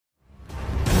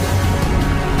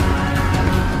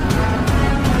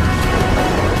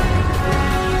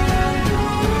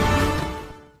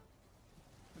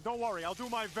I'll do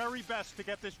my very best to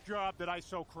get this job that I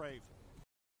so crave.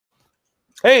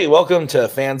 Hey, welcome to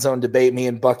Fan Zone Debate. Me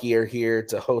and Bucky are here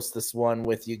to host this one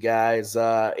with you guys.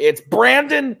 It's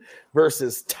Brandon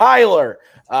versus Tyler.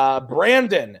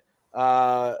 Brandon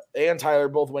and Tyler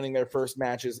both winning their first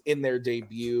matches in their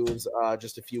debuts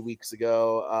just a few weeks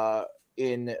ago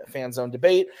in Fan Zone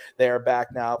Debate. They are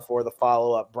back now for the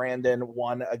follow-up. Brandon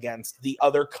won against the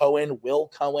other Cohen, Will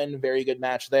Cohen. Very good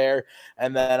match there.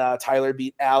 And then Tyler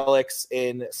beat Alex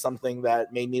in something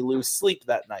that made me lose sleep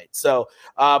that night. So,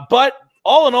 but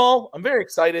all in all, I'm very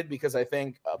excited because I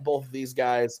think both of these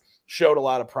guys showed a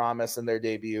lot of promise in their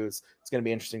debuts. It's going to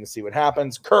be interesting to see what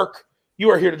happens. Kirk, you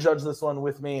are here to judge this one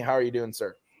with me. How are you doing,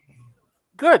 sir?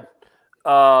 Good.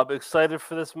 Excited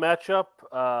for this matchup.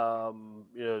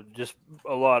 Just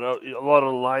a lot on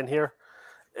the line here,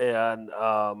 and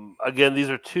again, these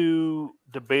are two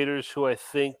debaters who I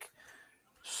think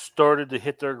started to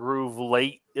hit their groove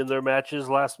late in their matches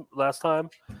last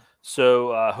time.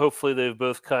 So hopefully they've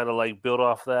both kind of like built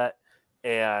off that,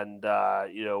 and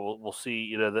we'll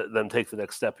see them take the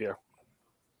next step here.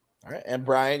 All right, and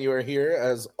Brian, you are here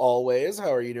as always.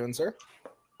 How are you doing, sir?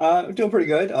 I'm doing pretty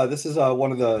good. This is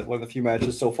one of the few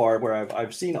matches so far where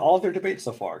I've seen all of their debates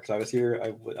so far because I was here.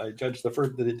 I judged the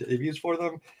debuts for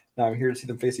them. Now I'm here to see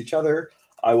them face each other.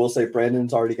 I will say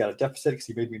Brandon's already got a deficit because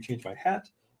he made me change my hat,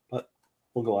 but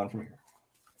we'll go on from here.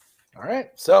 All right,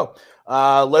 so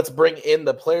let's bring in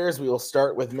the players. We will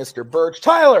start with Mr. Birch.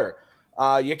 Tyler,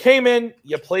 you came in,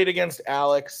 you played against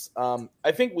Alex.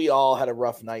 I think we all had a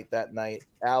rough night that night.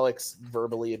 Alex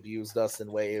verbally abused us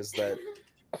in ways that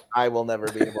I will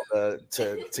never be able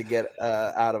to get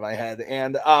out of my head.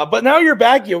 And but now you're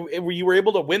back. You were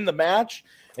able to win the match,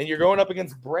 and you're going up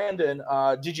against Brandon.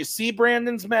 Did you see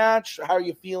Brandon's match? How are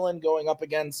you feeling going up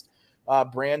against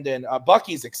Brandon?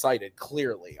 Bucky's excited.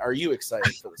 Clearly, are you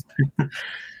excited for this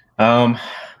match?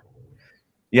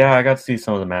 Yeah, I got to see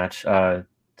some of the match.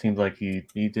 Seems like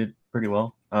he did pretty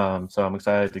well. So I'm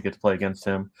excited to get to play against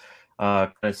him.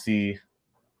 I see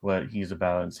what he's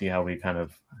about and see how we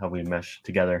mesh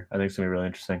together. I think it's gonna be really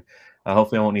interesting.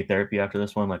 Hopefully I won't need therapy after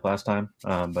this one like last time.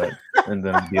 But and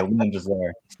then be a win just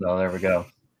there. So there we go.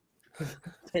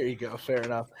 There you go. Fair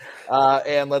enough.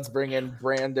 And let's bring in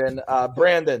Brandon.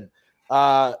 Brandon,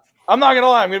 I'm not gonna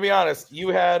lie, I'm gonna be honest. You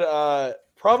had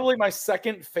probably my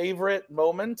second favorite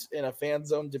moment in a Fan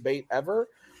Zone debate ever.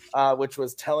 Which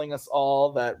was telling us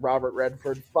all that Robert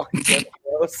Redford fucking Glenn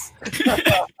Close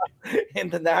in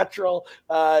The Natural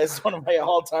is one of my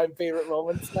all-time favorite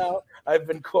moments now. I've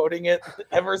been quoting it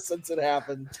ever since it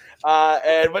happened.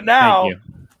 But now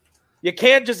you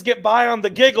can't just get by on the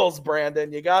giggles,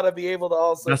 Brandon. You got to be able to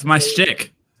also. That's my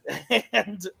shtick.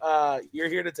 And you're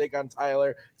here to take on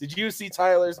Tyler. Did you see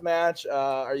Tyler's match?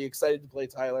 Are you excited to play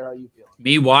Tyler? How are you feeling?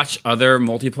 Me watch other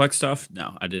multiplex stuff?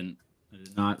 No, I didn't. I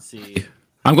did not see.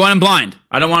 I'm going in blind.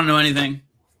 I don't want to know anything.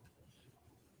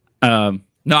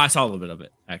 No, I saw a little bit of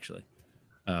it, actually.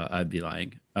 I'd be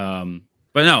lying. But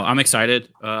no, I'm excited.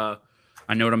 I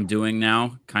know what I'm doing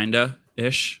now,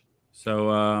 kinda-ish. So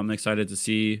I'm excited to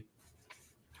see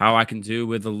how I can do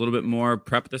with a little bit more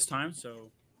prep this time.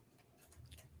 So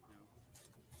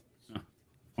I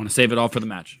want to save it all for the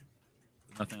match.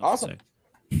 Nothing else awesome.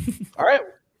 To say. All right.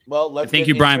 Well, let's thank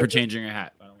you, Brian, for changing your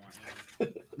hat. I don't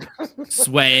want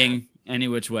swaying any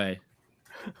which way.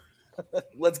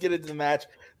 Let's get into the match.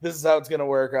 This is how it's going to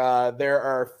work. There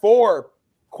are 4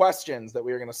 questions that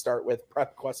we are going to start with,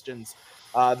 prep questions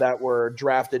that were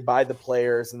drafted by the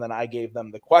players, and then I gave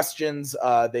them the questions.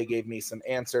 They gave me some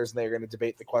answers, and they're going to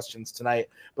debate the questions tonight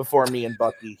before me and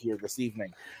Bucky here this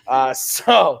evening.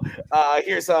 So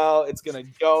here's how it's going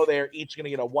to go. They're each going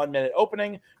to get a 1-minute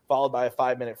opening, followed by a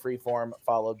 5-minute freeform,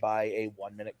 followed by a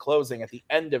 1-minute closing. At the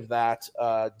end of that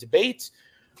debate,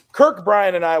 Kirk,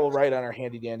 Brian, and I will write on our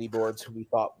handy-dandy boards who we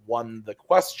thought won the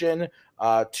question.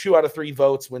 2 out of 3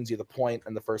 votes wins you the point,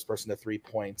 and the first person to 3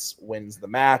 points wins the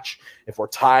match. If we're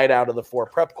tied out of the 4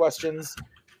 prep questions,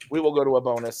 we will go to a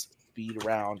bonus speed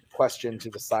round question to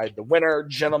decide the winner.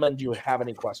 Gentlemen, do you have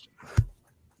any questions?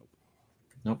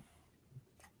 Nope.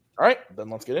 All right, then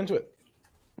let's get into it.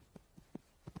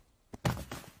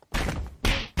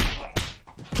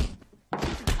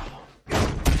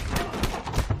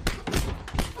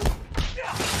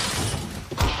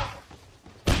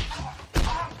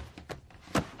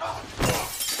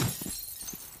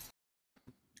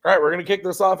 All right, we're going to kick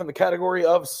this off in the category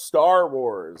of Star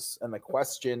Wars. And the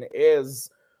question is,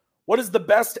 what is the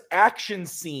best action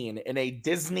scene in a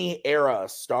Disney-era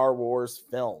Star Wars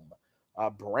film?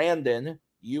 Brandon,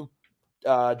 you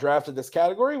drafted this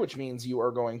category, which means you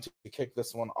are going to kick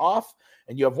this one off.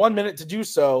 And you have 1 minute to do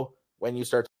so when you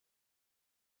start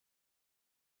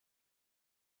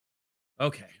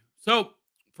Okay. So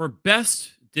for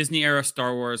best Disney era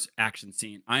Star Wars action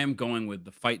scene, I am going with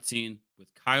the fight scene with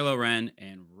Kylo Ren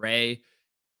and Rey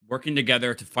working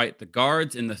together to fight the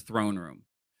guards in the throne room.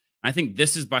 I think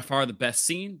this is by far the best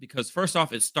scene because first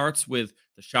off, it starts with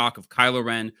the shock of Kylo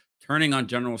Ren turning on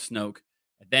General Snoke.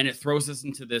 And then it throws us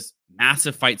into this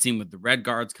massive fight scene with the red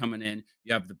guards coming in.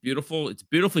 You have it's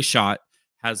beautifully shot,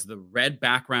 has the red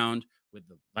background with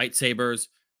the lightsabers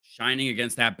shining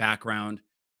against that background.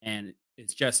 And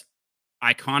it's just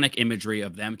iconic imagery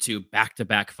of them two back to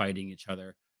back fighting each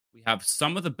other. We have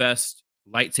some of the best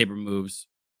lightsaber moves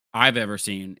I've ever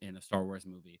seen in a Star Wars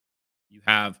movie. You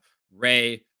have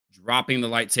Rey dropping the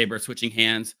lightsaber, switching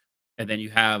hands, and then you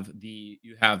have the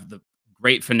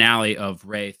great finale of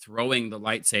Rey throwing the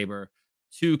lightsaber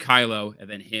to Kylo, and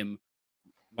then him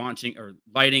launching or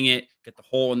lighting it, get the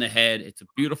hole in the head. It's a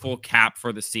beautiful cap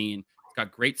for the scene. It's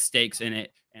got great stakes in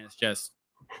it, and it's just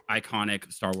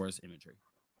iconic Star Wars imagery.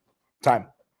 Time.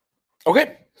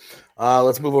 Okay.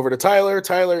 Let's move over to Tyler.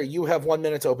 Tyler, you have 1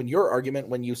 minute to open your argument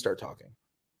when you start talking.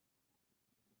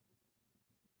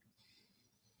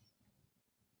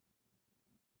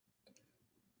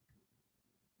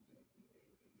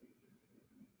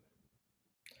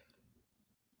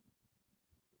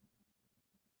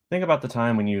 Think about the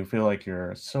time when you feel like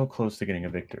you're so close to getting a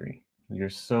victory. You're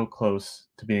so close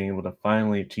to being able to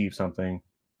finally achieve something,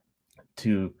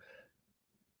 to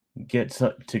get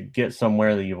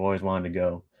somewhere that you've always wanted to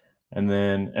go. And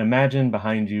then imagine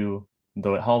behind you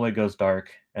the hallway goes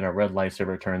dark and a red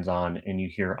lightsaber turns on and you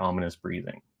hear ominous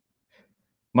breathing.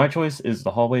 My choice is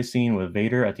the hallway scene with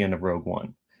Vader at the end of Rogue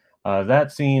One.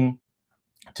 That scene,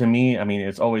 to me, I mean,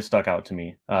 it's always stuck out to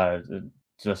me.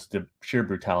 Just the sheer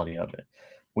brutality of it.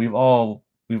 We've all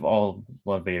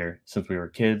loved Vader since we were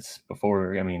kids.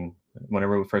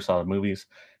 Whenever we first saw the movies,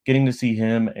 getting to see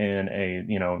him in a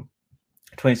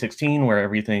 2016 where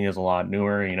everything is a lot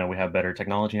newer. We have better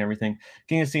technology and everything.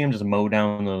 Getting to see him just mow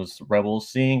down those rebels,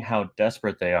 seeing how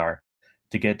desperate they are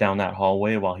to get down that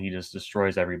hallway while he just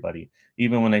destroys everybody.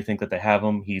 Even when they think that they have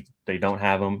him, they don't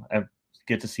have him. I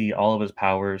get to see all of his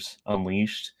powers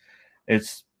unleashed.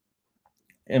 It's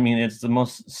the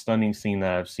most stunning scene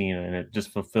that I've seen, and it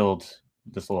just fulfilled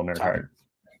this little nerd heart.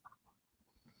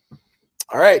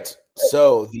 All right.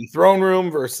 So the throne room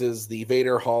versus the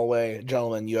Vader hallway.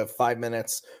 Gentlemen, you have 5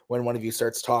 minutes. When one of you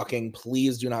starts talking,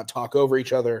 please do not talk over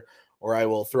each other, or I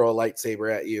will throw a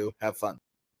lightsaber at you. Have fun.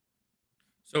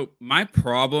 So my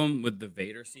problem with the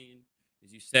Vader scene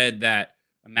is you said that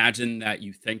imagine that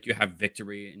you think you have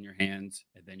victory in your hands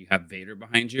and then you have Vader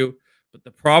behind you. But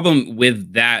the problem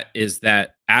with that is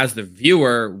that as the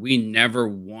viewer, we never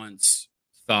once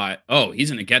thought, oh, he's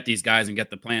going to get these guys and get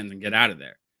the plans and get out of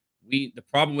there. The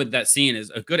problem with that scene is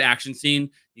a good action scene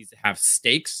needs to have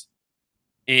stakes.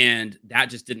 And that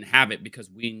just didn't have it because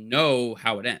we know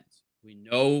how it ends. We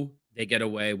know they get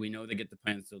away. We know they get the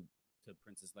plans to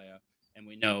Princess Leia. And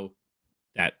we know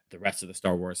that the rest of the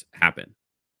Star Wars happen.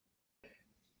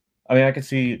 I mean, I could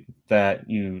see that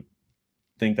you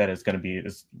think that it's going to be,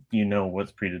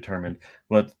 what's predetermined.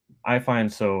 What I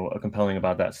find so compelling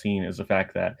about that scene is the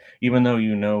fact that even though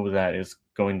you know that is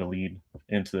going to lead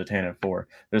into the Tantive 4,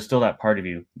 there's still that part of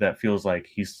you that feels like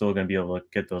he's still going to be able to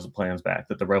get those plans back,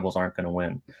 that the rebels aren't going to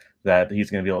win, that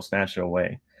he's going to be able to snatch it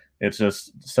away. It's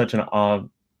just such an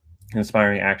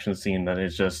awe-inspiring action scene that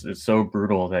it's so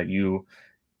brutal that you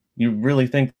really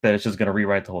think that it's just going to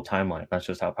rewrite the whole timeline. That's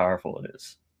just how powerful it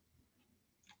is.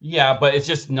 Yeah, but it's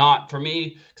just not for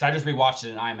me because I just rewatched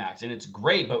it in IMAX and it's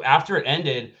great. But after it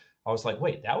ended, I was like,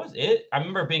 wait, that was it? I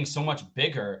remember it being so much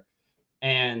bigger.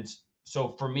 And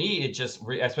so for me, it just,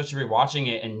 especially rewatching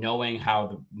it and knowing how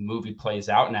the movie plays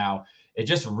out now, it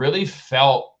just really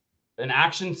felt an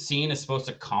action scene is supposed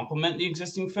to complement the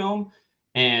existing film.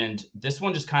 And this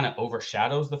one just kind of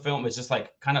overshadows the film. It's just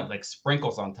like kind of like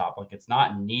sprinkles on top. Like it's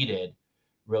not needed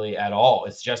really at all.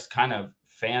 It's just kind of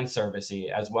fan servicey,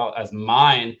 as well as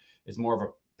mine is more of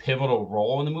a pivotal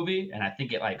role in the movie. And I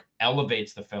think it like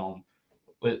elevates the film.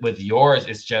 With yours,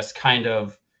 it's just kind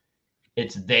of,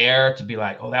 it's there to be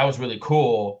like, oh, that was really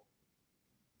cool.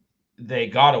 They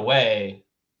got away,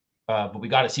 but we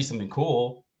got to see something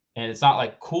cool. And it's not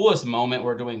like coolest moment.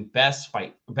 We're doing best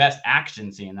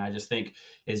action scene. I just think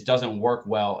it doesn't work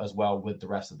as well with the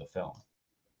rest of the film.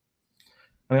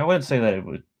 I mean, I wouldn't say that it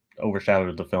would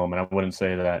overshadow the film, and I wouldn't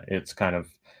say that it's kind of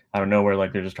out of nowhere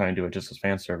like they're just trying to do it just as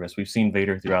fan service. We've seen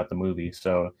Vader throughout the movie,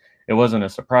 so it wasn't a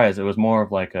surprise. It was more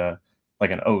of like an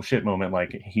oh shit moment,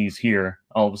 like he's here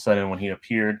all of a sudden when he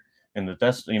appeared in the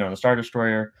the Star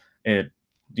Destroyer.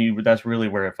 That's really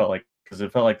where it felt like, because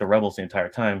it felt like the rebels the entire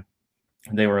time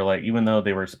they were like, even though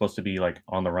they were supposed to be like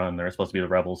on the run, they were supposed to be the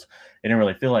rebels. It didn't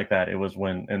really feel like that. It was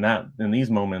when in these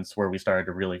moments where we started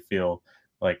to really feel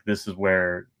like this is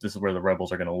where the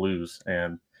rebels are going to lose.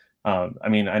 And I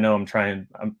mean, I know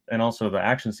and also the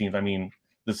action scenes. I mean,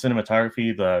 the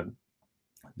cinematography,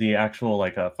 the actual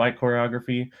like fight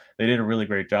choreography, they did a really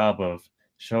great job of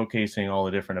showcasing all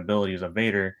the different abilities of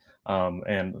Vader,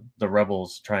 and the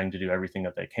rebels trying to do everything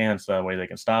that they can so that way they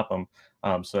can stop him.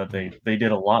 So that they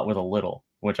did a lot with a little,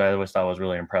 which I always thought was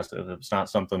really impressive. It's not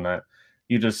something that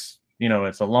you just,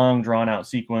 it's a long drawn out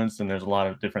sequence and there's a lot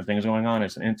of different things going on.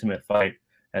 It's an intimate fight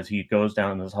as he goes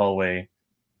down this hallway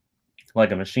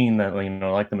like a machine that,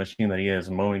 like the machine that he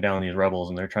is, mowing down these rebels,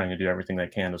 and they're trying to do everything they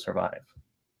can to survive.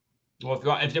 Well,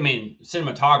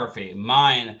 cinematography,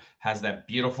 mine has that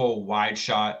beautiful wide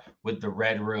shot with the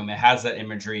red room. It has that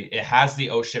imagery. It has the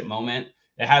oh shit moment.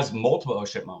 It has multiple oh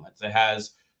shit moments. It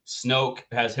has Snoke,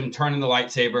 it has him turning the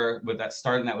lightsaber with that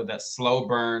slow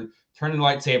burn, turning the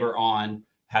lightsaber on,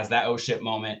 has that oh shit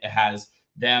moment. It has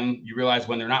them, you realize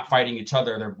when they're not fighting each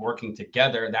other, they're working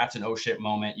together. That's an oh shit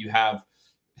moment. You have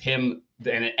him,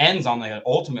 and it ends on the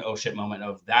ultimate oh shit moment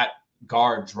of that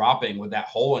guard dropping with that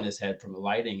hole in his head from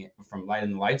lighting the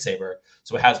lightsaber.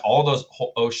 So it has all those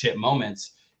oh shit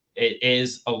moments. It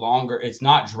is it's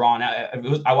not drawn out. I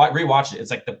rewatched it.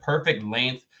 It's like the perfect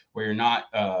length where you're not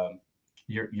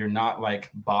you're not like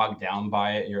bogged down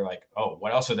by it. You're like, oh,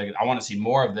 what else are they? I want to see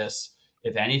more of this,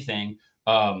 if anything.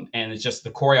 And it's just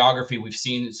the choreography. We've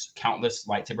seen countless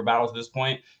lightsaber battles at this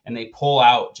point, and they pull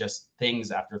out just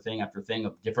things after thing after thing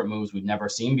of different moves we've never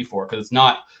seen before. Because it's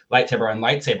not lightsaber on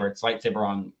lightsaber; it's lightsaber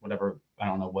on whatever. I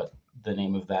don't know what the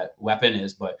name of that weapon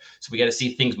is, but so we get to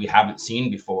see things we haven't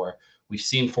seen before. We've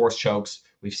seen force chokes.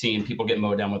 We've seen people get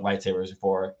mowed down with lightsabers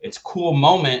before. It's a cool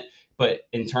moment, but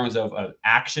in terms of an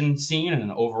action scene and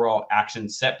an overall action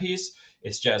set piece,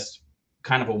 it's just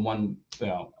kind of a one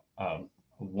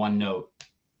note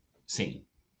scene.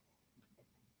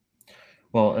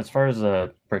 Well, as far as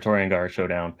the Praetorian Guard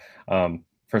showdown,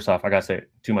 first off, I gotta say,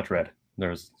 too much red.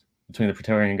 There's between the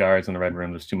Praetorian Guards and the Red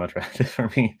Room, there's too much red for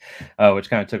me, which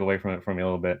kind of took away from me a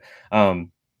little bit.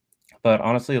 But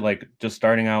honestly, like just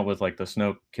starting out with like the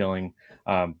Snoke killing,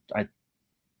 that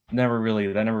never really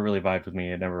vibed with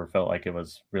me. It never felt like it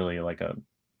was really like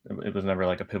it was never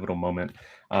like a pivotal moment.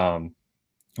 And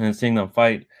seeing them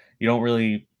fight, you don't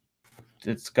really.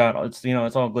 It's all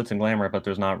glitz and glamour, but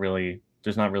there's not really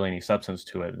any substance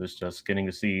to it. It's just getting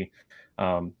to see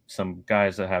some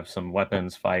guys that have some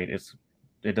weapons fight.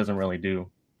 It doesn't really do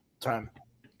time.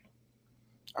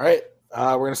 All right,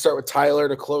 we're gonna start with Tyler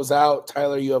to close out.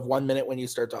 Tyler, you have 1 minute when you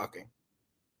start talking.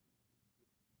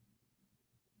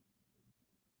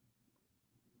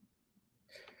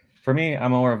 For me,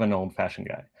 I'm more of an old-fashioned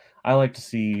guy. I like to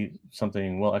see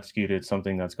something well executed,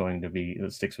 something that's going to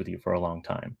that sticks with you for a long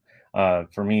time.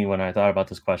 For me, when I thought about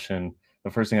this question, the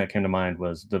first thing that came to mind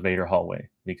was the Vader hallway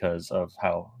because of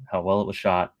how well it was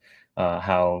shot,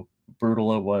 how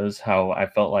brutal it was, how I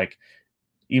felt like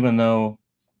even though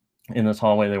in this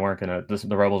hallway they weren't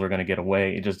the rebels were gonna get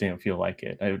away, it just didn't feel like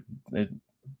it.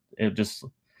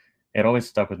 It always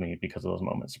stuck with me because of those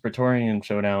moments. Praetorian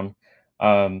showdown,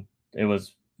 it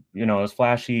was it was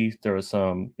flashy. There was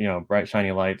some bright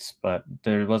shiny lights, but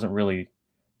there wasn't really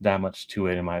that much to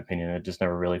it, in my opinion. It just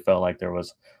never really felt like there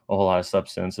was a whole lot of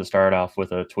substance. It started off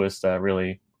with a twist that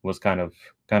really was kind of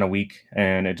weak,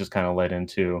 and it just kind of led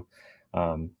into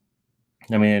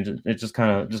it just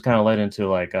kind of led into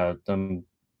like there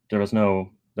was a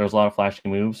lot of flashy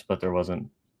moves, but there wasn't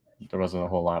a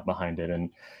whole lot behind it, and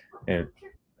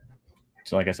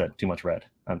so like I said, too much red.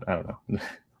 I don't know.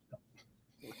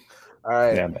 All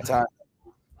right, time.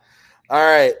 All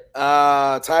right,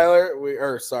 Tyler,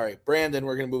 Brandon,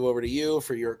 we're going to move over to you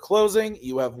for your closing.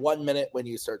 You have 1 minute when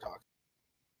you start talking.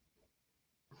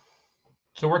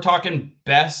 So we're talking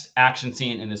best action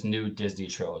scene in this new Disney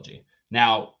trilogy.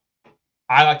 Now,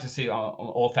 I like to see an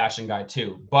old-fashioned guy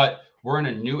too, but we're in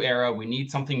a new era. We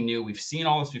need something new. We've seen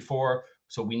all this before,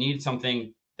 so we need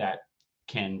something that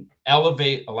can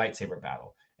elevate a lightsaber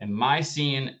battle. And my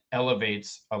scene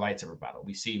elevates a lightsaber battle.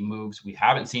 We see moves we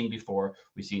haven't seen before.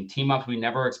 We've seen team-ups we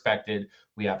never expected.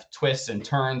 We have twists and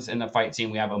turns in the fight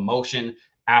scene. We have emotion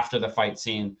after the fight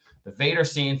scene. The Vader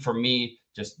scene, for me,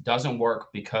 just doesn't work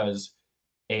because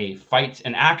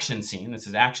an action scene, this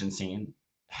is action scene,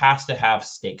 has to have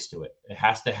stakes to it. It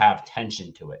has to have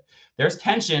tension to it. There's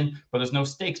tension, but there's no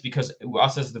stakes because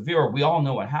us as the viewer, we all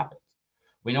know what happens.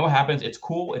 We know what happens. It's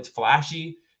cool. It's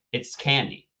flashy. It's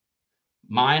candy.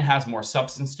 Mine has more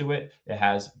substance to it. It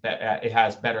has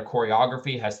better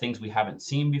choreography. It has things we haven't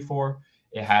seen before.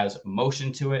 It has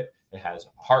emotion to it. It has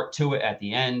heart to it at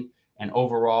the end. and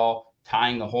overall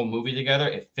tying the whole movie together,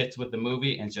 it fits with the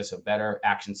movie and it's just a better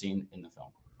action scene in the film.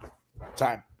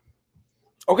 Time.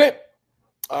 Okay.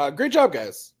 Great job,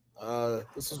 guys.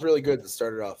 This was really good to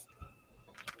start it off.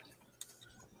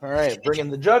 All right, bring in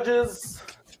the judges.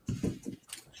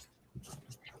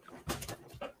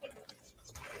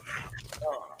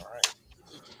 All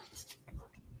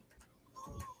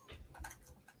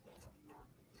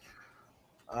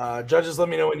right. Judges, let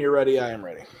me know when you're ready. I am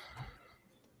ready.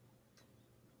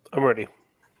 I'm ready.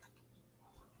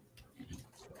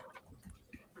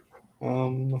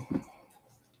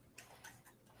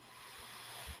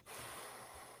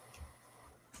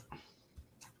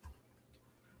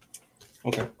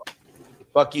 Okay.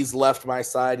 Bucky's left my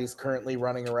side. He's currently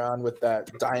running around with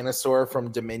that dinosaur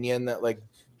from Dominion that like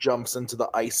jumps into the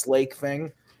ice lake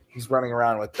thing. He's running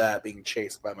around with that, being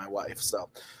chased by my wife. So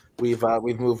we've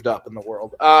moved up in the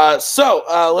world.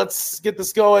 So let's get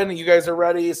this going. You guys are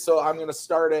ready, so I'm gonna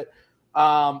start it.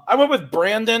 I went with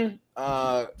Brandon.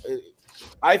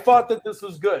 I thought that this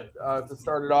was good to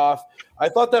start it off. I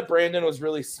thought that Brandon was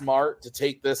really smart to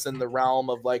take this in the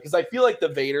realm of like, because I feel like the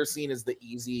Vader scene is the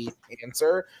easy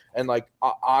answer, and like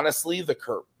honestly, the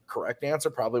correct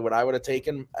answer, probably what I would have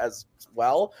taken as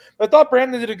well. But I thought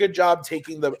Brandon did a good job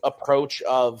taking the approach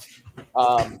of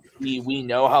we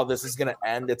know how this is going to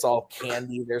end. It's all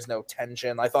candy. There's no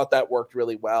tension. I thought that worked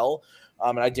really well.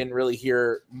 And I didn't really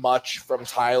hear much from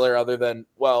Tyler other than,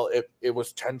 well, it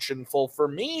was tensionful for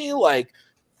me. Like,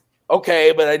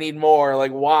 okay, but I need more.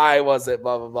 Like, why was it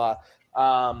blah, blah, blah.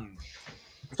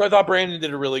 So I thought Brandon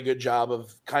did a really good job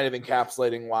of kind of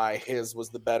encapsulating why his was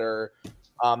the better,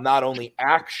 not only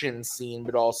action scene,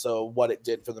 but also what it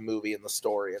did for the movie and the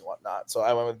story and whatnot. So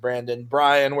I went with Brandon.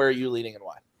 Brian, where are you leaning and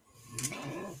why?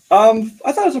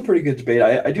 I thought it was a pretty good debate.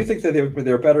 I do think that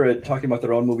they're better at talking about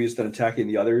their own movies than attacking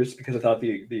the others, because I thought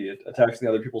the attacks on the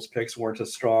other people's picks weren't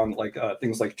as strong. Like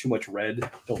things like too much red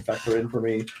don't factor in for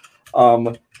me.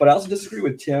 But I also disagree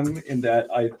with Tim in that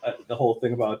the whole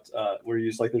thing about where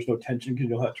he's like, there's no tension because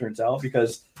you know how it turns out.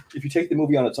 Because if you take the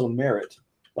movie on its own merit,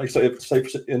 like so, if say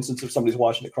for instance if somebody's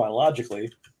watching it chronologically,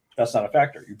 that's not a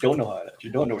factor. You don't know how it ends.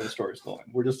 You don't know where the story is going.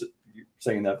 We're just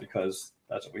saying that because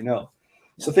that's what we know.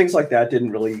 So things like that didn't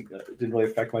really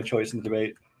affect my choice in the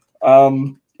debate.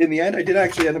 In the end, I did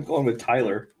actually end up going with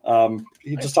Tyler.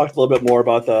 He just talked a little bit more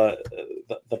about the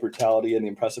brutality and the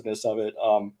impressiveness of it.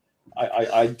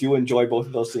 I do enjoy both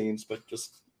of those scenes, but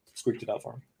just squeaked it out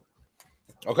for him.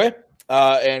 Okay.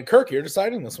 And Kirk, you're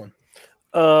deciding this one.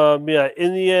 Yeah,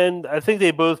 in the end, I think they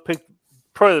both picked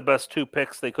probably the best two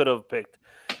picks they could have picked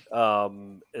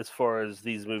as far as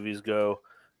these movies go.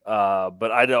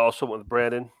 But I also went with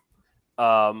Brandon.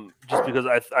 Just because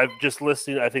I've just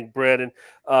listened, I think Brandon.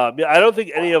 I don't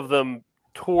think any of them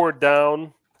tore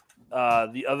down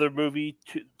the other movie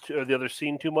or the other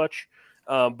scene too much,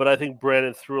 but I think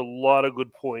Brandon threw a lot of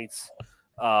good points,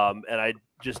 and I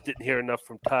just didn't hear enough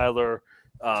from Tyler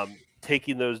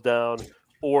taking those down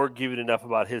or giving enough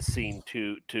about his scene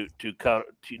to count,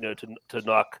 to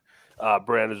knock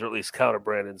Brandon's, or at least counter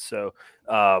Brandon. So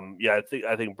I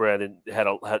think Brandon had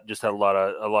a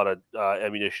lot of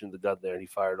ammunition in the gun there, and he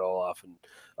fired it all off,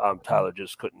 and Tyler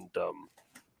just couldn't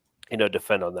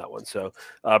defend on that one. So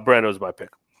Brandon was my pick.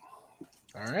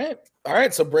 All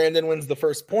right. So Brandon wins the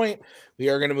first point. We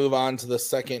are going to move on to the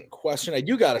second question. I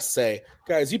do got to say,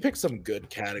 guys, you picked some good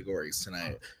categories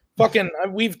tonight.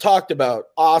 We've talked about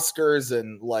Oscars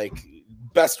and like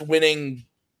best winning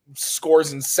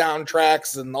scores and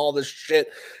soundtracks and all this shit.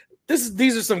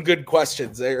 These are some good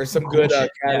questions. There are some good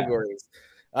categories.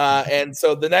 Yeah. And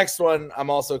so the next one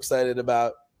I'm also excited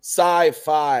about: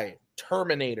 sci-fi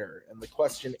Terminator. And the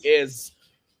question is,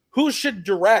 who should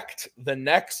direct the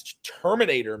next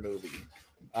Terminator movie?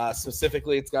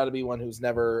 Specifically, it's got to be one who's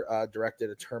never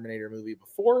directed a Terminator movie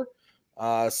before.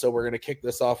 So we're going to kick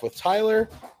this off with Tyler.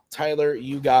 Tyler,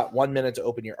 you got 1 minute to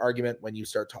open your argument when you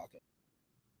start talking.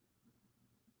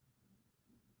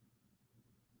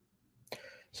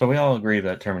 So we all agree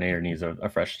that Terminator needs a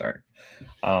fresh start.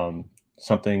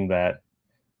 Something that,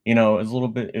 is a little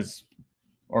bit is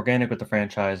organic with the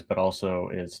franchise, but also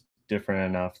is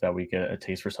different enough that we get a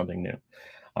taste for something new.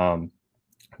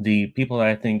 The people that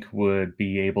I think would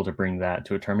be able to bring that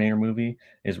to a Terminator movie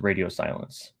is Radio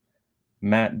Silence.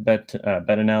 Matt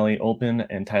Bettinelli, Olpen,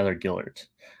 and Tyler Gillert.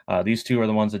 These two are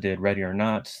the ones that did Ready or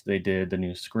Not. They did the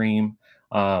new Scream.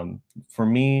 For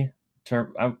me,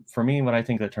 what I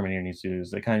think that Terminator needs to do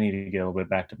is they kind of need to get a little bit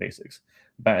back to basics.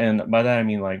 And by that, I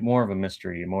mean like more of a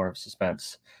mystery, more of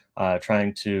suspense,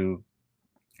 trying to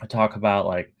talk about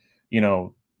like,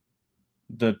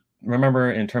 the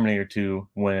remember in Terminator 2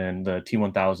 when the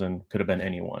T-1000 could have been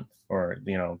anyone, or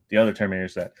the other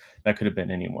Terminators that could have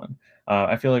been anyone.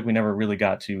 I feel like we never really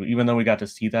got to, even though we got to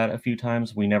see that a few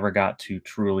times, we never got to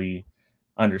truly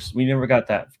we never got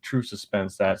that true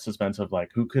suspense, of like,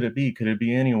 who could it be? Could it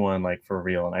be anyone, like, for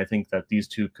real? And I think that these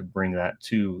two could bring that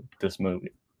to this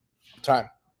movie. Time.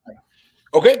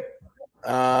 Okay.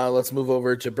 Let's move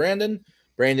over to Brandon.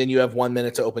 Brandon, you have 1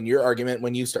 minute to open your argument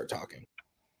when you start talking.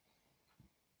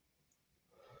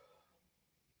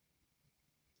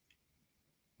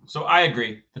 So I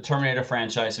agree. The Terminator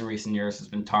franchise in recent years has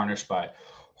been tarnished by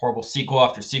horrible sequel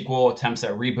after sequel, attempts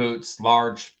at reboots,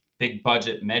 large, big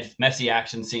budget, messy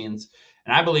action scenes.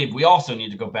 And I believe we also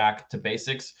need to go back to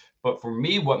basics. But for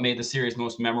me, what made the series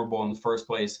most memorable in the first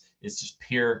place is just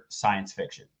pure science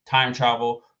fiction. Time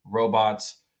travel,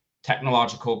 robots,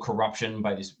 technological corruption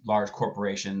by these large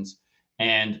corporations.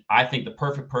 And I think the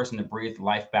perfect person to breathe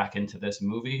life back into this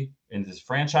movie, in this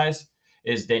franchise,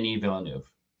 is Denis Villeneuve.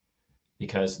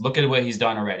 Because look at what he's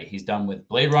done already. He's done with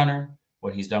Blade Runner,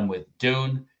 what he's done with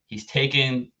Dune. He's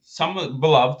taken some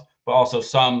beloved, but also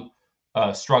some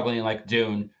struggling like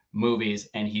Dune movies,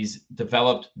 and he's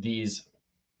developed these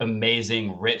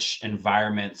amazing, rich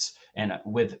environments. And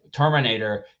with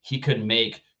Terminator, he could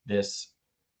make this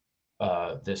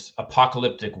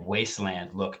apocalyptic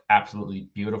wasteland look absolutely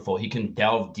beautiful. He can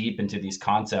delve deep into these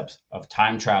concepts of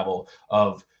time travel,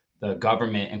 of the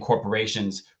government and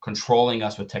corporations controlling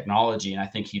us with technology. And I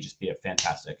think he'd just be a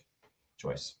fantastic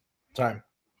choice. Time.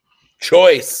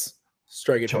 Choice.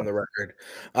 Strike it from the record.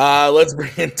 Let's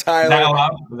bring in Tyler. Is that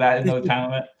allowed? Is that no time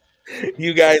limit?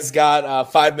 You guys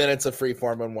got 5 minutes of free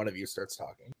form when one of you starts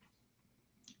talking.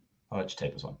 I'll let you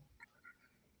take this one.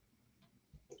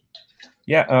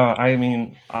 Yeah, I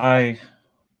mean, I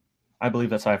believe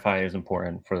that sci-fi is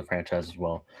important for the franchise as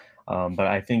well. But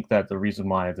I think that the reason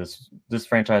why this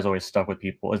franchise always stuck with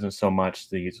people isn't so much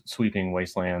the sweeping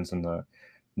wastelands and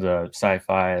the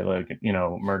sci-fi, like,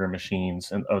 murder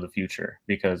machines of the future,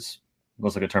 because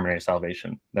let's look at Terminator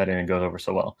Salvation. That didn't go over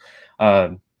so well.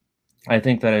 I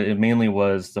think that it mainly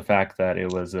was the fact that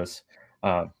it was this,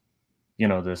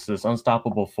 this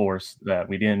unstoppable force that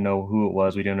we didn't know who it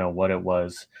was, we didn't know what it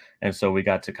was, and so we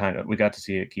got to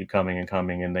see it keep coming and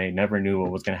coming, and they never knew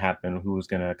what was going to happen, who was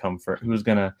going to come first, who was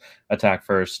going to attack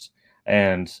first.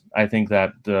 And I think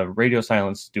that the Radio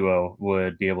Silence duo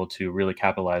would be able to really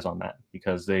capitalize on that,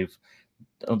 because they've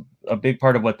a big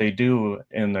part of what they do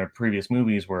in their previous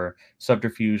movies were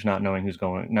subterfuge, not knowing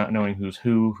who's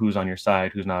who's on your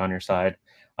side, who's not on your side,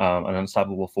 an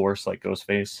unstoppable force like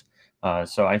Ghostface.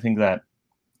 So I think that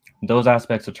those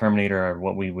aspects of Terminator are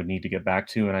what we would need to get back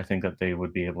to, and I think that they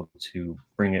would be able to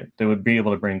bring it. They would be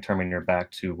able to bring Terminator back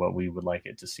to what we would like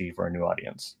it to see for a new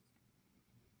audience.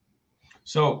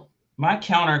 So my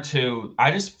counter to, I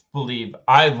just believe,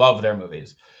 I love their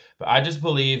movies, but I just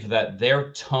believe that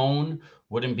their tone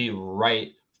wouldn't be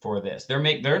right for this.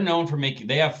 They're known for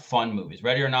they have fun movies.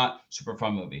 Ready or Not, super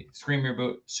fun movie. Scream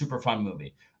Reboot, super fun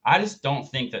movie. I just don't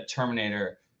think that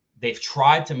Terminator, they've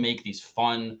tried to make these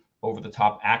fun,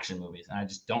 over-the-top action movies, and I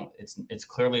just don't. It's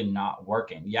clearly not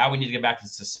working. Yeah, we need to get back to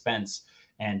suspense,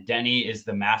 and Denny is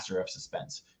the master of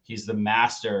suspense. He's the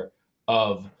master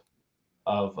of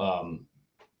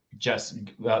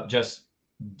just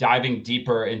diving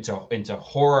deeper into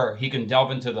horror. He can delve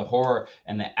into the horror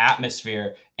and the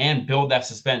atmosphere and build that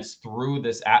suspense through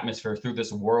this atmosphere, through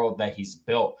this world that he's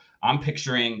built. I'm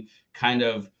picturing kind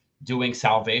of doing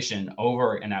Salvation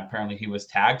over, and apparently he was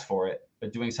tagged for it,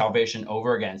 but doing Salvation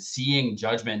over again, seeing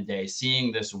Judgment Day,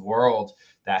 seeing this world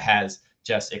that has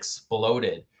just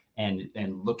exploded, and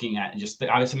looking at, just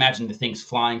I just imagine the things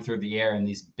flying through the air in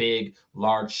these big,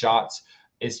 large shots.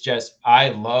 It's just, I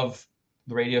love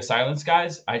the Radio Silence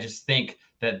guys. I just think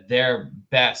that they're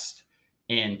best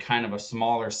in kind of a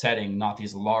smaller setting, not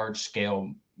these large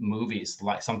scale movies,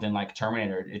 like something like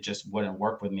Terminator. It just wouldn't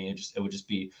work with me. It would just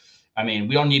be, I mean,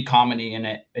 we don't need comedy in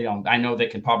it. I know they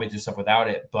can probably do stuff without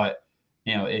it, but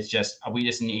it's just, we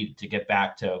just need to get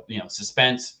back to,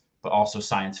 suspense, but also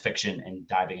science fiction and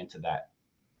diving into that.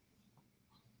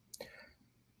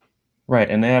 Right,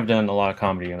 and they have done a lot of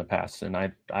comedy in the past, and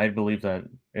I believe that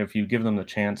if you give them the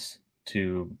chance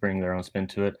to bring their own spin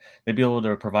to it, they'd be able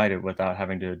to provide it without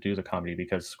having to do the comedy,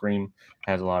 because Scream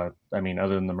has a lot of,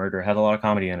 other than the murder, had a lot of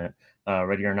comedy in it.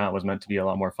 Ready or Not was meant to be a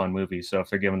lot more fun movie, so if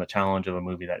they're given the challenge of a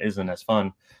movie that isn't as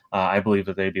fun, I believe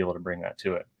that they'd be able to bring that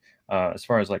to it. As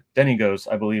far as like Denny goes,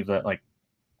 I believe that like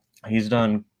he's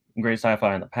done great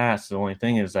sci-fi in the past. The only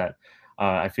thing is that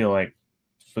I feel like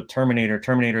with Terminator,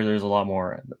 there's a lot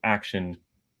more action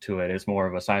to it. It's more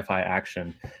of a sci-fi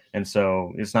action, and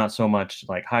so it's not so much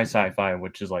like high sci-fi,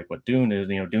 which is like what Dune is.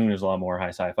 Dune is a lot more high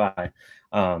sci-fi,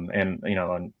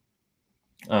 and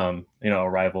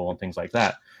Arrival and things like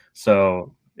that.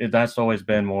 So that's always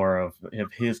been more of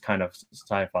his kind of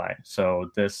sci-fi. So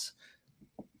this,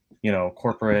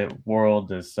 corporate world,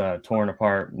 this torn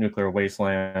apart nuclear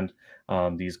wasteland,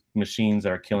 these machines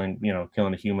that are killing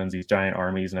the humans, these giant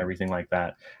armies and everything like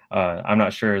that. I'm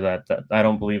not sure that I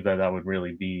don't believe that would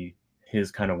really be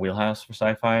his kind of wheelhouse for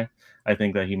sci-fi. I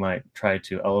think that he might try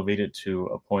to elevate it to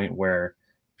a point where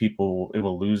it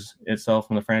will lose itself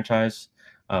from the franchise,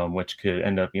 which could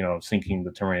end up, sinking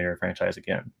the Terminator franchise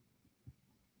again.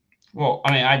 Well,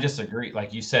 I mean, I disagree.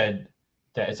 Like you said,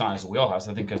 that it's not his wheelhouse.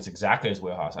 I think it's exactly his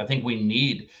wheelhouse. I think we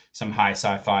need some high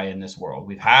sci-fi in this world.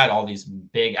 We've had all these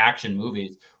big action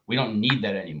movies. We don't need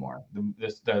that anymore.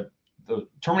 The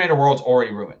Terminator world's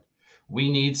already ruined.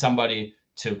 We need somebody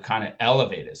to kind of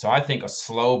elevate it. So I think a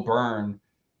slow burn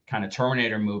kind of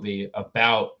Terminator movie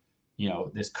about,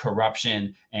 this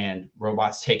corruption and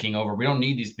robots taking over. We don't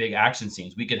need these big action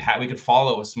scenes. We could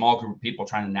follow a small group of people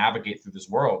trying to navigate through this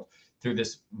world, through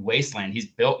this wasteland. He's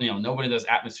built, nobody does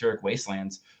atmospheric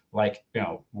wastelands like,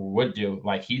 would do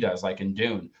like he does, like in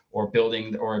Dune, or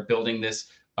building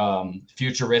this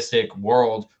futuristic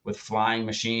world with flying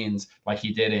machines like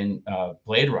he did in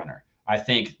Blade Runner. I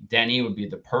think Denis would be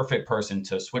the perfect person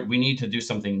to switch. We need to do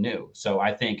something new. So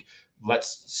I think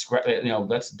let's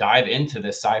dive into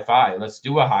this sci-fi. Let's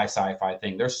do a high sci-fi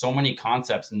thing. There's so many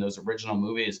concepts in those original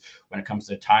movies when it comes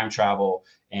to time travel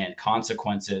and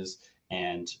consequences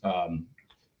and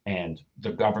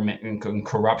the government and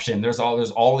corruption. There's all the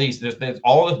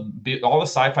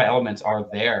sci-fi elements are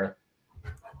there,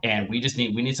 and we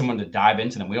need someone to dive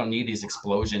into them. We don't need these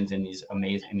explosions and these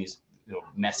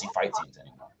messy fight scenes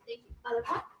anymore.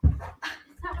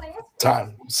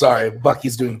 Time. Sorry,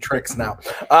 Bucky's doing tricks now.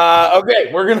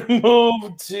 Okay, we're gonna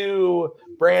move to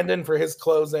Brandon for his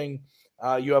closing.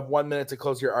 You have 1 minute to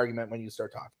close your argument when you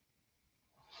start talking.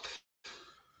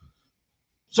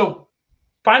 So,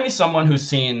 find me someone who's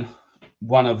seen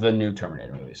one of the new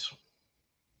Terminator movies.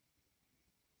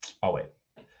 Oh wait,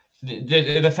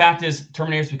 the fact is,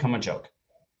 Terminator's become a joke.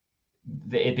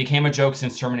 It became a joke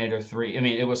since Terminator 3. I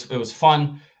mean, it was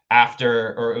fun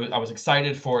after, I was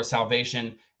excited for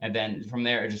Salvation, and then from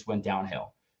there it just went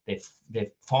downhill. They've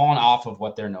fallen off of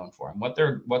what they're known for, and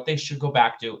what they should go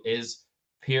back to is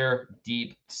pure,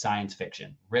 deep science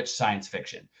fiction, rich science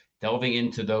fiction, delving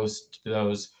into those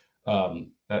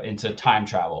into time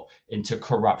travel, into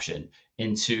corruption,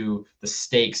 into the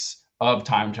stakes of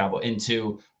time travel,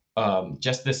 into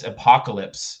just this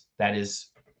apocalypse that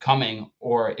is coming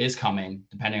or is coming,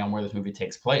 depending on where this movie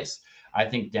takes place. I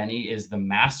think Denis is the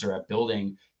master at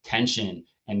building tension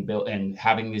and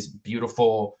having these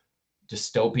beautiful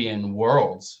dystopian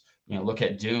worlds. Look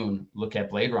at Dune, look at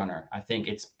Blade Runner. I think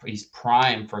he's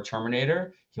prime for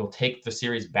Terminator. He'll take the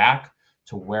series back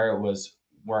to where it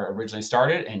originally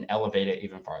started and elevate it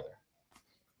even farther.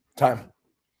 Time.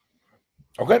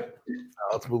 Okay.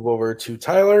 Let's move over to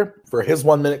Tyler for his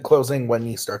 1 minute closing when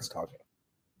he starts talking.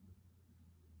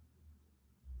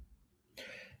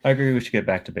 I agree we should get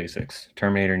back to basics.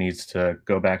 Terminator needs to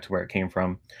go back to where it came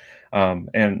from.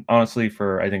 And honestly,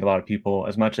 for I think a lot of people,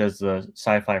 as much as the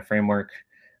sci-fi framework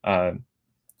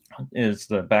is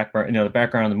the background, the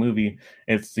background of the movie,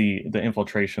 it's the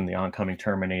infiltration, the oncoming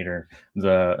Terminator,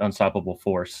 the unstoppable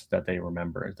force that they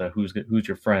remember, the who's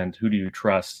your friend, who do you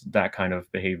trust, that kind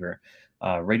of behavior.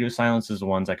 Radio Silence is the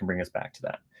ones that can bring us back to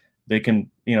that. They can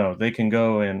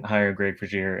go and hire Greg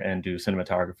Frazier and do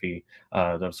cinematography,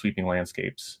 the sweeping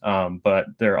landscapes. But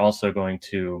they're also going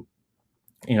to,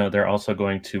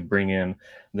 bring in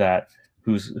that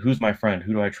who's my friend,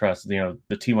 who do I trust? The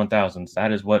T-1000s.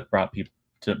 That is what brought people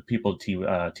to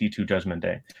T2 Judgment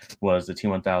Day, was the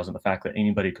T-1000. The fact that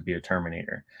anybody could be a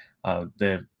Terminator.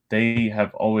 They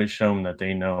have always shown that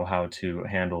they know how to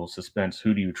handle suspense.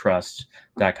 Who do you trust?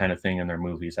 That kind of thing in their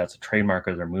movies. That's a trademark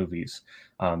of their movies.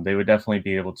 They would definitely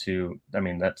be able to. I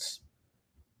mean,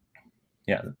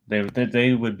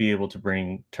 they would be able to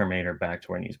bring Terminator back to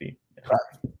where it needs to be.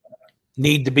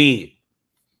 Need to be.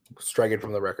 Strike it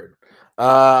from the record.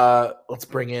 Let's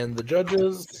bring in the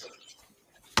judges.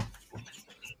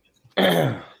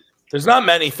 There's not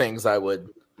many things I would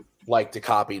like to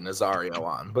copy Nazario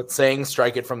on, but saying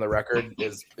strike it from the record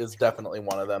is definitely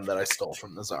one of them that I stole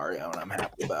from Nazario, and I'm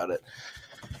happy about it.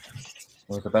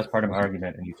 Well, it's the best part of my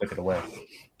argument, and you took it away.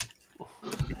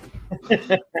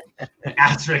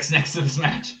 Asterisk next to this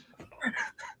match.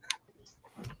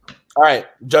 All right,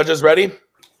 judges ready?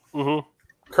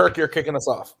 Mm-hmm. Kirk, you're kicking us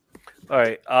off. All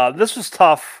right. This was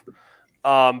tough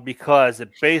because it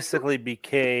basically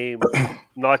became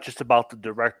not just about the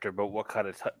director, but what kind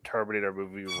of Terminator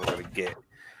movie we're going to get.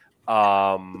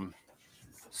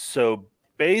 So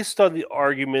based on the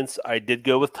arguments, I did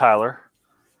go with Tyler.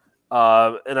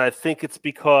 And I think it's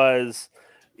because,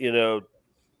 Brendan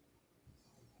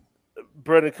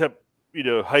kept,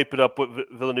 hyping up what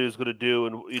Villeneuve is going to do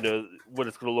and, what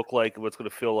it's going to look like and what it's going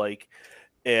to feel like.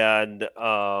 And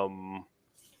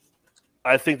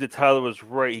I think that Tyler was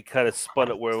right. He kind of spun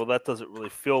it where, that doesn't really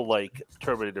feel like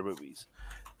Terminator movies.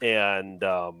 And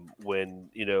when,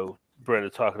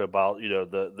 Brendan talking about,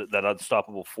 that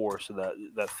unstoppable force and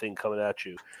that thing coming at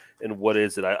you, and what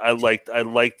is it? I liked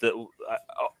that.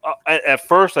 At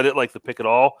first, I didn't like the pick at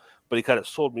all, but he kind of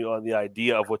sold me on the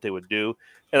idea of what they would do,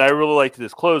 and I really liked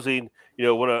this closing.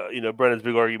 Brendan's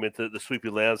big argument that the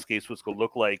sweeping landscapes what's going to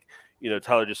look like.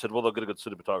 Tyler just said, "Well, they'll get a good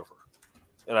cinematographer,"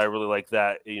 and I really like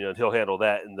that. He'll handle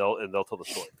that, and they'll tell the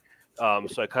story.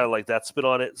 So I kind of like that spin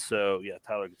on it. So yeah,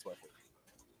 Tyler gets my vote.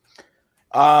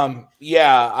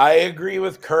 Yeah, I agree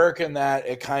with Kirk in that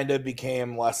it kind of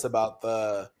became less about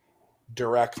the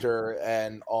director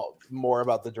and more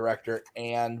about the director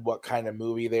and what kind of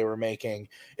movie they were making.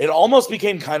 It almost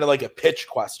became kind of like a pitch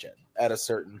question at a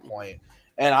certain point.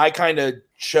 And I kind of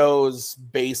chose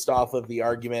based off of the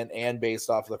argument and based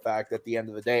off of the fact that at the end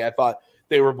of the day, I thought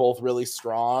they were both really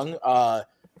strong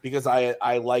because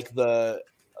I like the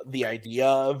idea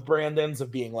of Brandon's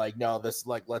of being like, no, this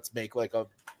let's make like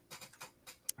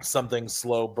something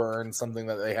slow burn, something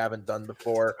that they haven't done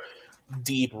before,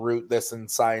 deep root this in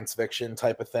science fiction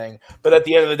type of thing. But at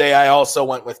the end of the day, I also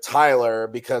went with Tyler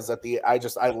because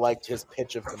I liked his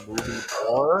pitch of the movie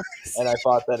more, and I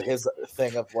thought that his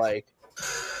thing of like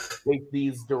take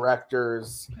these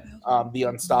directors, the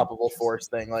unstoppable force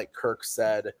thing, like Kirk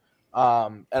said,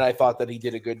 and I thought that he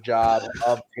did a good job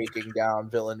of taking down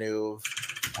Villeneuve.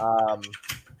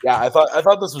 Yeah, I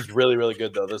thought this was really, really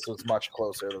good, though. This was much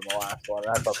closer than the last one.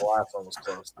 I thought the last one was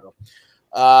close, though.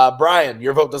 Brian,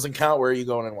 your vote doesn't count. Where are you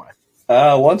going and why?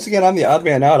 Once again, I'm the odd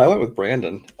man out. I went with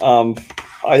Brandon.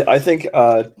 I think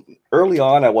early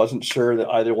on, I wasn't sure that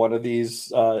either one of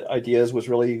these ideas was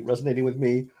really resonating with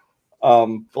me.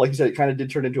 Like you said, it kind of did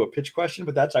turn into a pitch question,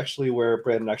 but that's actually where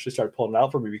Brandon actually started pulling it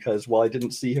out for me because while I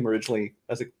didn't see him originally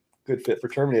as a good fit for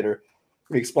Terminator,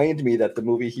 he explained to me that the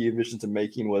movie he envisions him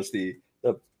making was the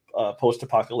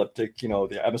post-apocalyptic,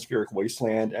 the atmospheric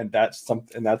wasteland, and that's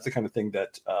the kind of thing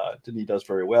that Denis does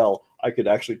very well. I could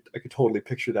totally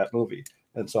picture that movie,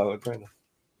 and so I went Brandon.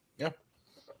 Yeah.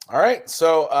 All right,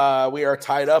 so we are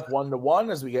tied up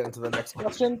 1-1 as we get into the next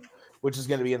question, which is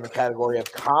going to be in the category of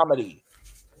comedy,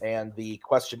 and the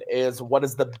question is: what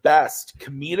is the best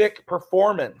comedic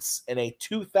performance in a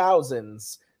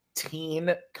 2000s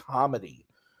teen comedy?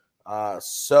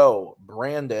 So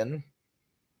Brandon,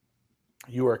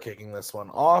 you are kicking this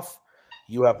one off.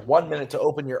 You have 1 minute to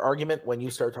open your argument when you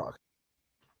start talking.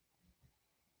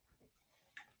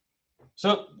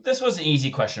 So this was an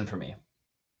easy question for me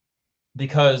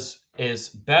because is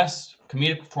best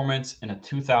comedic performance in a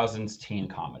 2000s teen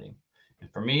comedy.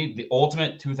 And for me, the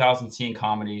ultimate 2000s teen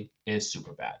comedy is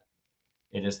Superbad.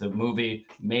 It is the movie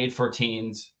made for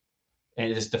teens,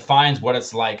 and it just defines what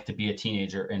it's like to be a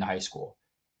teenager in high school.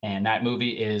 And that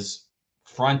movie is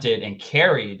fronted and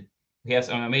carried. He has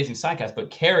an amazing side cast,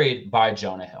 but carried by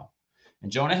Jonah Hill.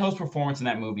 And Jonah Hill's performance in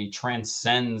that movie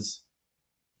transcends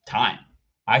time.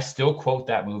 I still quote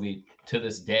that movie to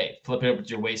this day. Flip it up with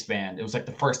your waistband. It was like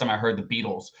the first time I heard the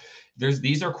Beatles.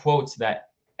 These are quotes that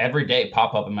every day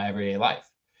pop up in my everyday life.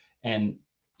 And,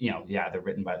 they're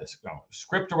written by this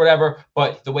script or whatever,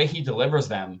 but the way he delivers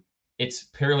them, it's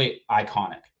purely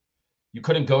iconic. You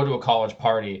couldn't go to a college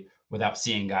party without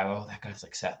seeing a guy, oh, that guy's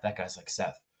like Seth. That guy's like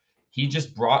Seth. He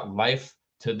just brought life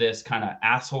to this kind of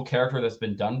asshole character that's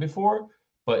been done before,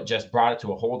 but just brought it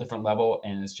to a whole different level.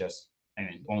 And it's just,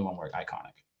 only one word,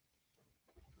 iconic.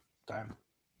 Time.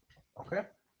 Okay.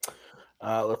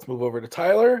 Let's move over to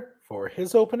Tyler for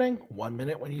his opening. 1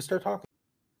 minute when you start talking.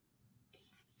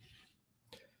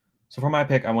 So for my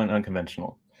pick, I went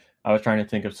unconventional. I was trying to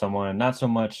think of someone, not so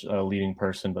much a leading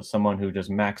person, but someone who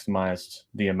just maximized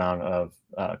the amount of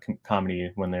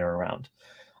comedy when they were around.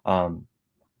 And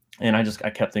I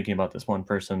kept thinking about this one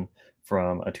person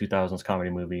from a 2000s comedy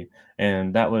movie,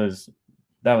 and that was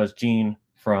Gene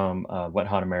from Wet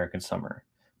Hot American Summer,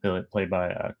 played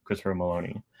by Christopher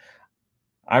Maloney.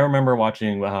 I remember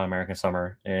watching Wet Hot American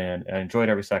Summer, and I enjoyed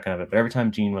every second of it. But every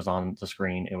time Gene was on the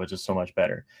screen, it was just so much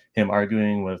better. Him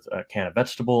arguing with a can of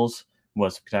vegetables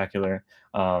was spectacular.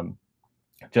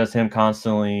 Just him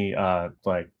constantly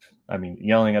I mean,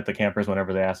 yelling at the campers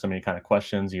whenever they asked him any kind of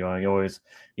questions. You always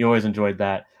enjoyed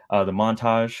that. The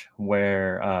montage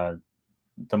where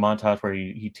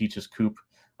he teaches Coop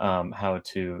how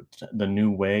to the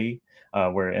new way,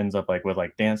 where it ends up like with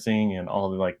like dancing and all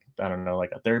the like, I don't know,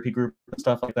 like a therapy group and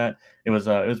stuff like that. It was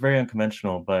very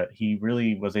unconventional, but he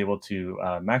really was able to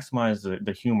maximize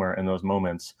the humor in those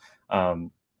moments.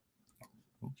 Time.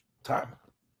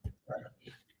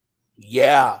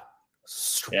 Yeah.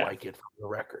 Strike it from the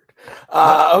record.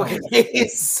 Okay,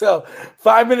 so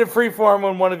 5-minute freeform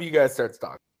when one of you guys starts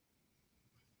talking.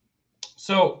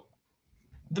 So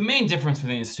the main difference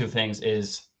between these two things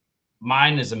is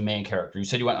mine is a main character. You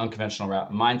said you went unconventional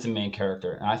route. Mine's a main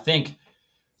character. And I think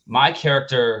my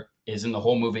character is in the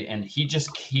whole movie and he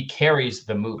carries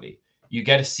the movie. You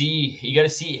get to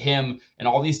see him in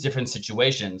all these different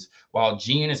situations, while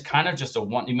Gene is kind of just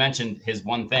you mentioned his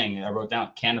one thing. I wrote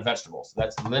down can of vegetables.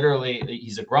 That's literally,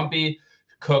 he's a grumpy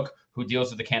cook who deals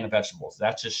with the can of vegetables.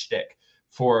 That's just shtick.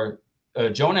 For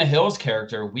Jonah Hill's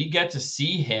character, we get to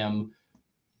see him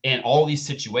in all these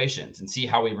situations and see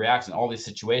how he reacts in all these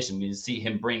situations. We see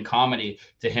him bring comedy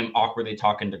to him awkwardly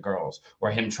talking to girls,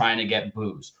 or him trying to get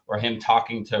booze, or him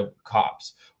talking to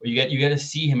cops. Or you get to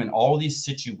see him in all these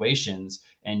situations,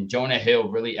 and Jonah Hill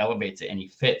really elevates it, and he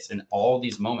fits in all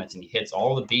these moments, and he hits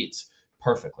all the beats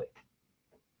perfectly.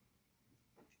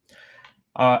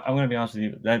 I'm going to be honest with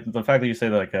you. The fact that you say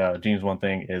that, like, Gene's one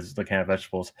thing is the can of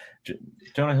vegetables.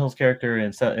 Jonah Hill's character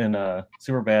in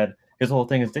Superbad, his whole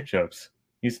thing is dick jokes.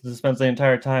 He spends the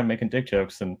entire time making dick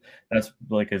jokes, and that's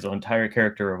like his entire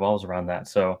character revolves around that.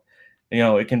 So, you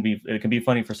know, it can be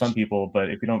funny for some people,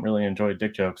 but if you don't really enjoy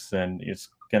dick jokes, then it's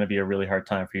going to be a really hard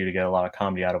time for you to get a lot of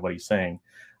comedy out of what he's saying.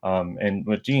 And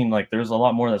with Gene, like, there's a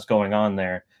lot more that's going on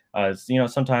there. You know,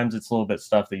 sometimes it's a little bit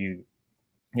stuff that you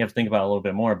have to think about a little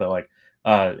bit more, but like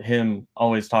him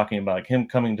always talking about like him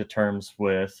coming to terms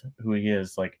with who he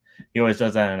is, like he always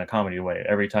does that in a comedy way.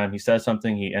 Every time he says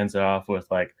something, he ends it off with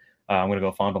like, I'm going to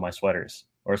go fondle my sweaters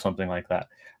or something like that.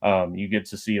 You get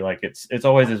to see like it's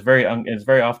very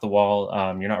off the wall.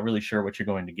 You're not really sure what you're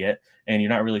going to get, and you're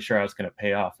not really sure how it's going to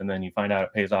pay off. And then you find out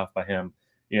it pays off by him,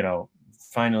 you know,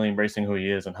 finally embracing who he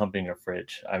is and humping a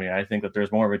fridge. I mean, I think that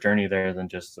there's more of a journey there than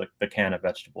just like the can of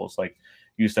vegetables, like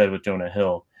you said with Jonah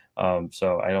Hill.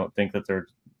 So I don't think that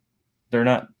they're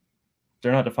not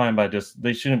defined by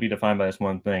they shouldn't be defined by this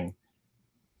one thing.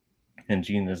 And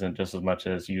Gene isn't just as much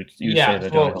as you say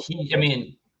that. Well,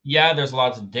 there's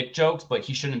lots of dick jokes, but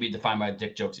he shouldn't be defined by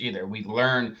dick jokes either. We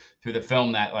learn through the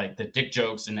film that like the dick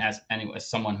jokes, and as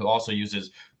someone who also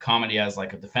uses comedy as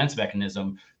like a defense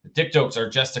mechanism, the dick jokes are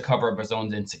just to cover up his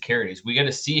own insecurities. We get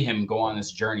to see him go on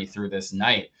this journey through this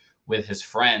night with his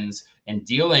friends and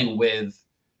dealing with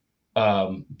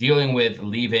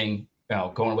leaving,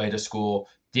 going away to school,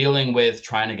 dealing with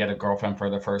trying to get a girlfriend for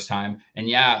the first time. And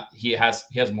yeah, he has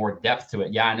more depth to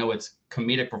it. Yeah, I know it's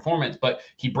comedic performance, but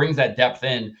he brings that depth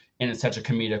in such a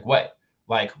comedic way.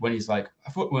 Like when he's like,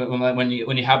 when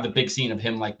you have the big scene of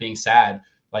him like being sad,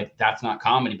 like that's not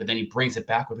comedy, but then he brings it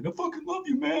back with like, I fucking love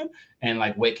you, man. And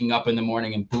like waking up in the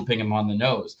morning and booping him on the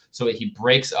nose. So he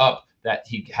breaks up that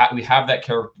we have that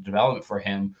character development for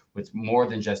him with more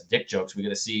than just dick jokes. We get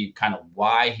to see kind of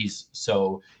why he's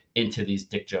so into these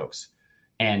dick jokes.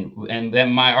 And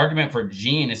then my argument for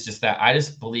Gene is just that I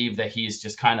just believe that he's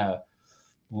just kind of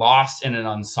lost in an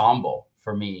ensemble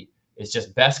for me. It's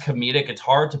just best comedic. It's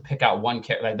hard to pick out one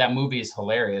character. Like that movie is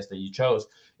hilarious that you chose.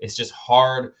 It's just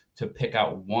hard to pick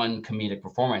out one comedic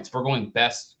performance. If we're going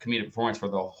best comedic performance for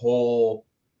the whole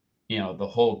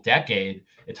decade,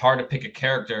 it's hard to pick a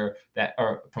character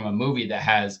or from a movie that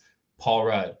has Paul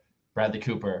Rudd, Bradley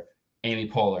Cooper, Amy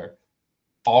Poehler,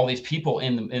 all these people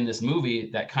in this movie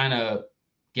that kind of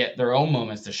get their own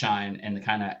moments to shine and to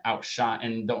kind of outshine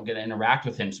and don't get to interact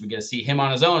with him. So we get to see him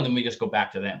on his own, and then we just go back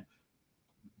to them.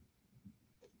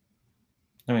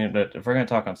 I mean, but if we're going to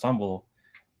talk ensemble,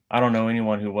 I don't know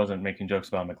anyone who wasn't making jokes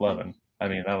about McLovin. I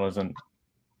mean, that was,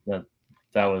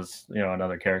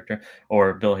 another character,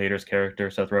 or Bill Hader's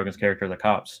character, Seth Rogen's character, the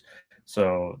cops.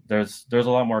 So there's a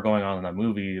lot more going on in that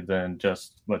movie than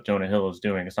just what Jonah Hill is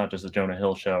doing. It's not just a Jonah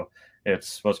Hill show.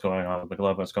 It's what's going on with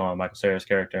McLovin, what's going on with Michael Cera's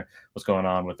character, what's going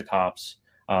on with the cops,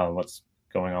 what's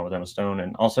going on with Emma Stone.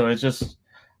 And also it's just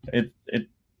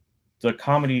the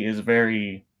comedy is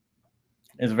very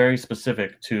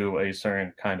specific to a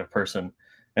certain kind of person.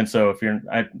 And so if you're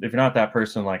not that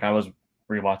person, like I was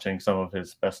rewatching some of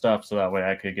his best stuff so that way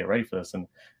I could get ready for this, and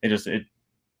it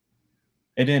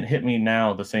didn't hit me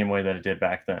now the same way that it did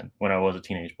back then when I was a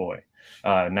teenage boy.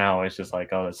 Now it's just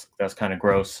like, oh, that's kind of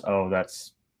gross. Oh,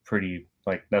 that's pretty,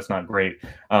 like, that's not great,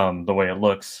 the way it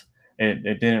looks.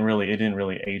 it didn't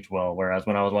really age well. Whereas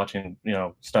when I was watching,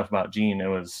 stuff about Gene,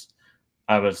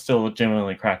 I was still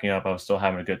genuinely cracking up. I was still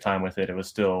having a good time with it. It was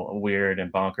still weird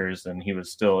and bonkers, and it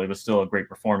was still a great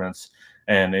performance.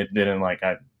 And it didn't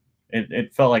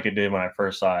it felt like it did when I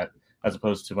first saw it, as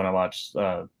opposed to when I watched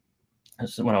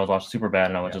when I was watching Superbad,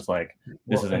 and I was just like,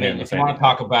 this isn't him. If you want to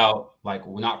talk about like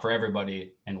not for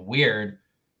everybody and weird,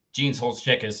 Gene's whole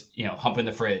shtick is humping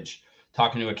the fridge,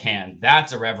 talking to a can.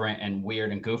 That's irreverent and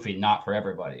weird and goofy, not for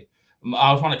everybody.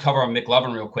 I just want to cover on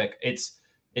McLovin real quick. It's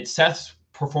Seth's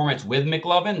performance with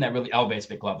McLovin that really elevates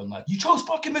McLovin. Like, you chose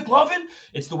fucking McLovin?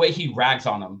 It's the way he rags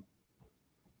on him.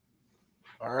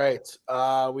 All right.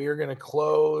 We are going to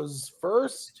close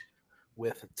first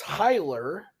with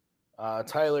Tyler.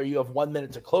 Tyler, you have 1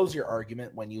 minute to close your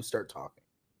argument when you start talking.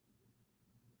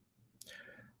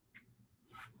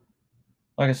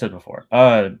 Like I said before,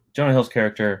 Jonah Hill's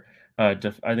character, I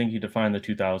think he defined the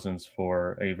 2000s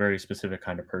for a very specific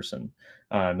kind of person,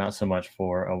 not so much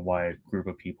for a wide group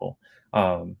of people.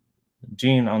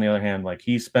 Gene, on the other hand, like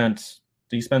he spends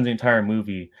the entire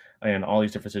movie in all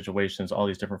these different situations, all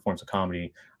these different forms of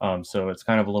comedy. So it's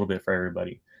kind of a little bit for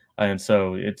everybody, and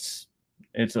so it's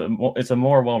a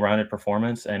more well-rounded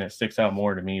performance, and it sticks out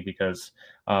more to me because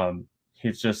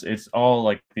it's all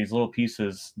like these little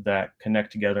pieces that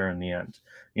connect together in the end.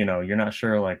 You're not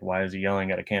sure like why is he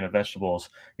yelling at a can of vegetables?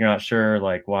 You're not sure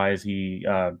like why is he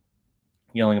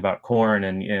yelling about corn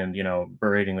and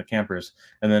berating the campers.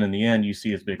 And then in the end, you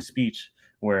see his big speech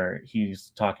where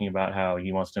he's talking about how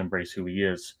he wants to embrace who he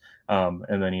is,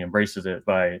 and then he embraces it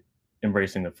by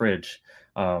embracing the fridge.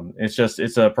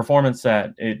 It's a performance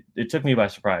that it took me by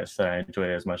surprise that I enjoyed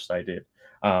it as much as I did.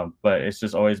 But it's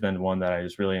just always been one that I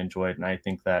just really enjoyed, and I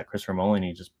think that Christopher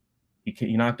Molyneux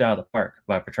he knocked it out of the park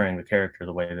by portraying the character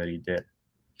the way that he did.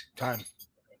 Time.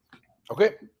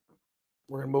 Okay,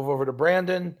 we're gonna move over to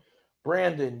Brandon.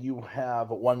 Brandon, you have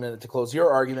 1 minute to close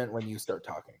your argument when you start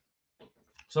talking.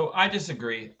 So I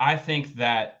disagree. I think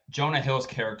that Jonah Hill's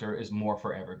character is more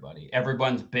for everybody.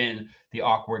 Everyone's been the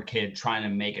awkward kid trying to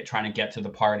make it, trying to get to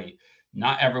the party.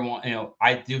 Not everyone,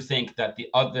 I do think that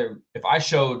if I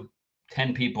showed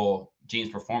 10 people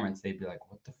Gene's performance, they'd be like,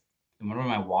 what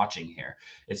am I watching here?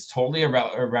 It's totally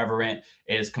irreverent.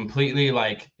 It is completely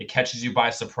like, it catches you by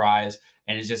surprise,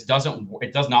 and it just does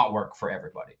not work for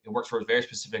everybody. It works for a very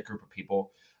specific group of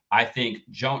people. I think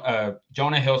Jonah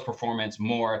Hill's performance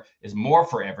is more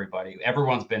for everybody.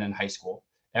 Everyone's been in high school.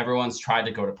 Everyone's tried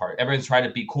to go to party. Everyone's tried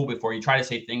to be cool before. You try to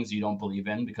say things you don't believe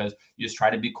in because you just try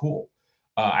to be cool.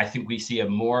 I think we see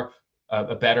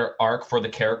a better arc for the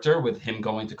character with him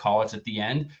going to college at the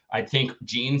end. I think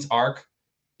Gene's arc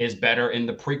is better in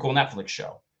the prequel Netflix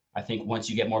show. I think once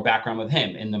you get more background with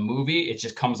him in the movie, it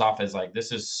just comes off as like,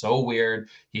 this is so weird.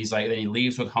 He's like, then he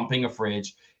leaves with humping a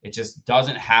fridge. It just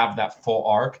doesn't have that full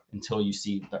arc until you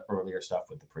see the earlier stuff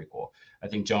with the prequel. I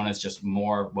think Jonah's just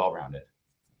more well-rounded.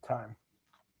 Time.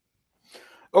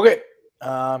 Okay.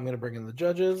 I'm going to bring in the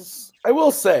judges. I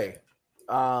will say,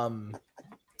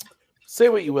 say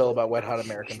what you will about Wet Hot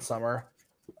American Summer.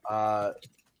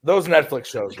 Those Netflix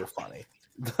shows were funny.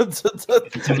 The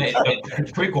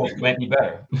prequel might be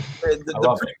better.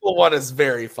 The prequel one is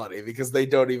very funny because they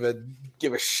don't even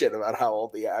give a shit about how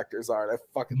old the actors are. And I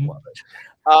fucking love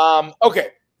it. Okay.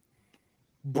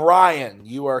 Brian,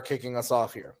 you are kicking us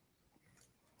off here.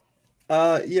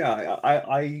 Yeah,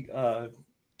 I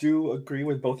do agree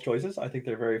with both choices. I think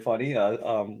they're very funny.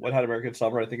 Wet Hot American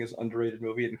Summer, I think, is an underrated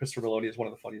movie, and Christopher Meloni is one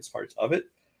of the funniest parts of it.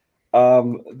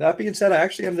 That being said, I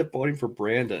actually ended up voting for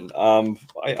Brandon.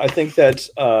 I think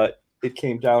that it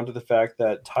came down to the fact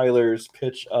that Tyler's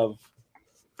pitch of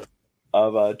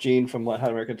Gene from Wet Hot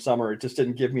American Summer just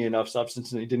didn't give me enough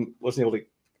substance, and he wasn't able to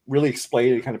really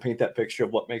explain and kind of paint that picture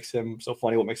of what makes him so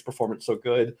funny, what makes performance so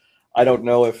good. I don't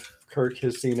know if Kirk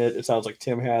has seen it. It sounds like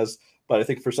Tim has. But I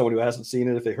think for someone who hasn't seen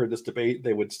it, if they heard this debate,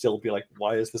 they would still be like,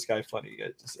 why is this guy funny?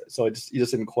 You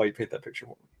just didn't quite paint that picture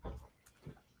for me.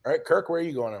 All right, Kirk, where are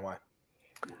you going and why?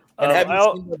 And have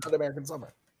you seen Wet Hot American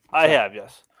Summer? I have,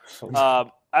 yes.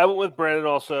 I went with Brandon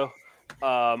also.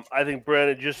 I think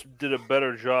Brandon just did a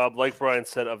better job, like Brian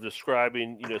said, of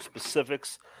describing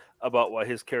specifics about why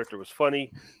his character was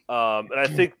funny. And I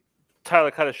think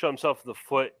Tyler kind of shot himself in the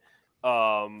foot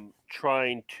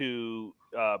trying to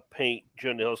paint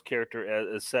Jonah Hill's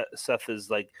character as Seth is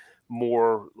like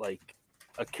more like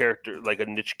a character, like a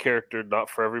niche character, not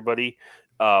for everybody.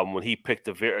 When he picked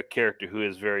a character who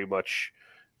is very much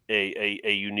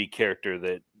a unique character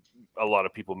that a lot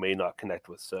of people may not connect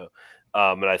with. So,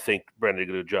 and I think Brandon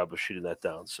did a good job of shooting that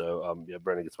down. So, yeah,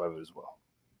 Brandon gets my vote as well.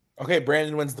 Okay,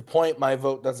 Brandon wins the point. My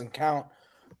vote doesn't count.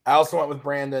 I also went with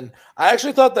Brandon. I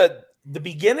actually thought that the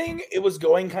beginning, it was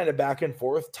going kind of back and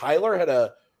forth. Tyler had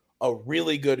a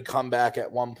really good comeback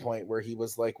at one point where he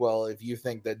was like, well, if you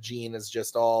think that Gene is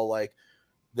just all like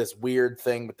this weird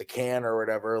thing with the can or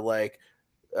whatever, like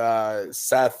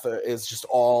Seth is just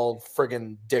all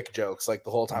friggin' dick jokes like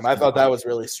the whole time. I thought that was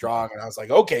really strong, and I was like,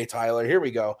 okay, Tyler, here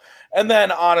we go. And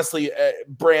then honestly,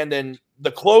 Brandon,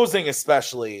 the closing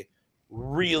especially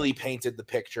really painted the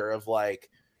picture of like,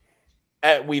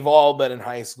 we've all been in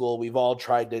high school, we've all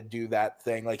tried to do that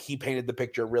thing. Like, he painted the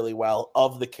picture really well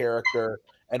of the character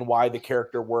and why the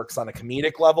character works on a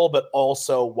comedic level, but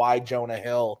also why Jonah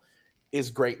Hill is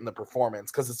great in the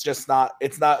performance. Because it's not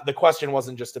the question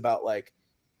wasn't just about like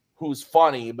who's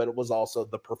funny, but it was also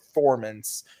the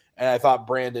performance. And I thought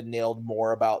Brandon nailed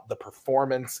more about the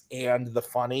performance and the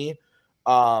funny.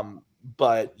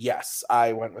 But yes,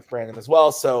 I went with Brandon as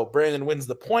well. So Brandon wins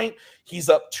the point. He's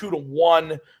up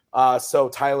 2-1. So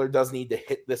Tyler does need to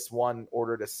hit this one in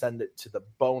order to send it to the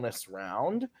bonus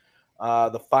round.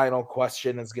 The final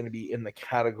question is going to be in the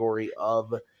category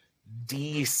of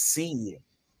DC.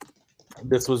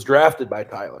 This was drafted by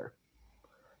Tyler.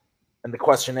 And the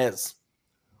question is,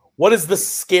 what is the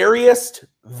scariest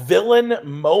villain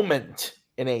moment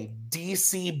in a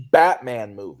DC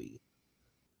Batman movie?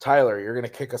 Tyler, you're going to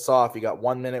kick us off. You got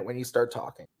 1 minute when you start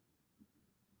talking.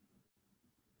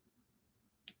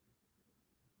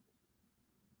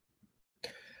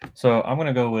 So I'm going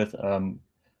to go with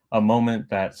a moment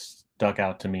that stuck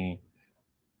out to me.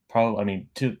 Probably, I mean,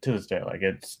 to this day, like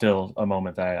it's still a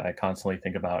moment that I constantly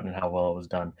think about and how well it was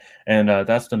done. And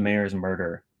that's the mayor's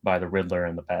murder by the Riddler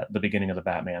in the beginning of the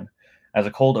Batman. As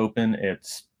a cold open,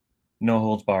 it's no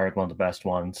holds barred, one of the best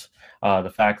ones.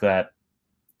 The fact that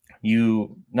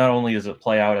you not only does it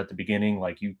play out at the beginning,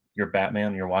 like you're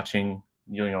Batman, you're watching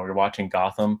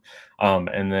Gotham,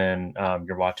 and then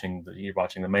you're watching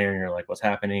the mayor, and you're like, what's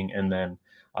happening? And then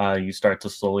you start to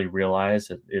slowly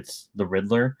realize it's the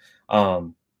Riddler.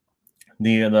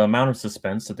 The amount of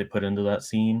suspense that they put into that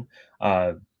scene,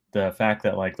 the fact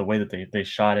that like the way that they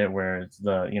shot it, where it's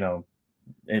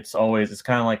it's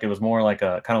kind of like it was more like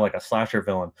a slasher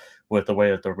villain, with the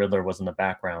way that the Riddler was in the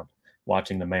background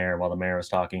watching the mayor while the mayor was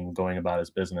talking, going about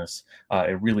his business.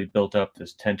 It really built up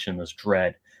this tension, this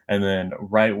dread. And then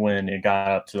right when it got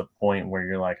up to the point where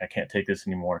you're like, I can't take this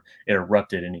anymore, it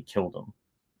erupted and he killed him.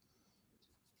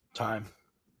 Time.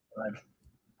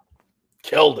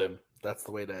 Killed him. That's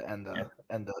the way to end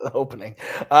the opening.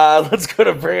 Let's go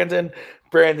to Brandon.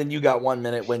 Brandon, you got 1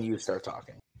 minute when you start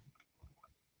talking.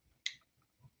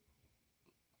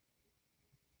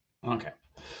 Okay.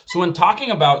 So when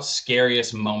talking about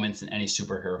scariest moments in any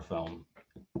superhero film,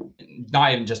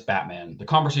 not even just Batman, the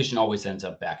conversation always ends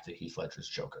up back to Heath Ledger's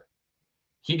Joker.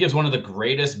 He gives one of the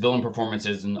greatest villain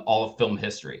performances in all of film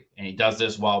history. And he does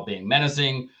this while being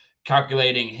menacing,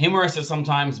 calculating, humorous at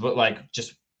sometimes, but like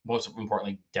just most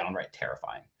importantly, downright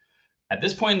terrifying. At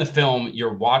this point in the film,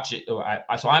 you're watching.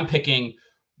 So I'm picking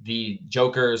the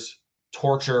Joker's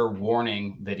torture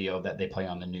warning video that they play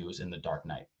on the news in The Dark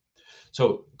Knight.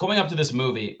 So going up to this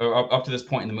movie, or up to this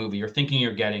point in the movie, you're thinking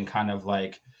you're getting kind of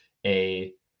like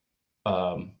a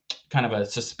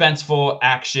suspenseful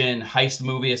action heist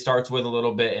movie. It starts with a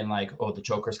little bit and like, oh, the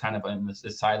Joker's kind of in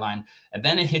this sideline. And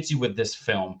then it hits you with this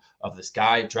film of this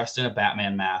guy dressed in a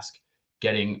Batman mask,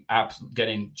 getting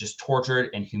just tortured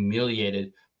and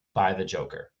humiliated by the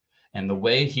Joker. And the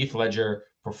way Heath Ledger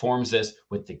performs this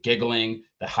with the giggling,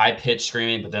 the high-pitched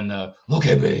screaming, but then the look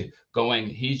at me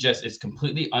going, it's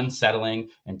completely unsettling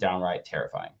and downright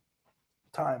terrifying.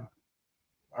 Time.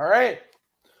 All right.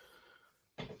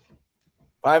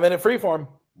 5 minute freeform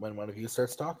when one of you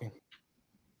starts talking.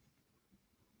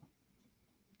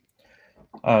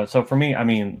 So for me, I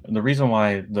mean, the reason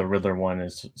why the Riddler one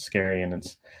is scary, and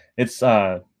it's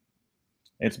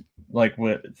like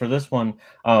for this one,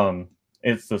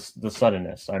 it's the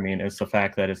suddenness. I mean, it's the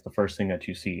fact that it's the first thing that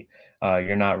you see.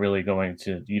 You're not really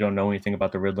you don't know anything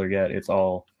about the Riddler yet. It's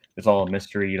all a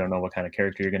mystery. You don't know what kind of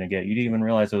character you're going to get. You didn't even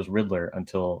realize it was Riddler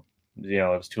until it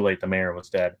was too late. The mayor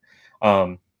was dead.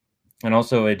 And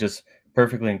also it just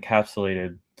perfectly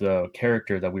encapsulated the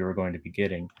character that we were going to be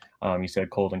getting. You said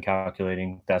cold and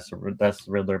calculating. That's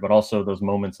Riddler, but also those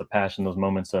moments of passion, those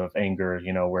moments of anger,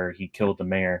 where he killed the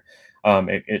mayor.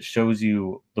 It shows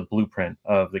you the blueprint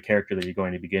of the character that you're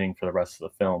going to be getting for the rest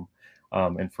of the film.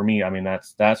 And for me, I mean,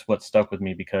 that's what stuck with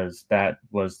me, because that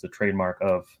was the trademark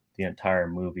of the entire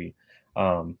movie.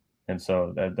 And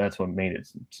so that's what made it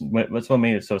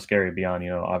so scary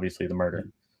beyond, obviously the murder.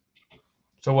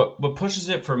 So what pushes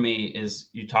it for me is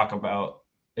you talk about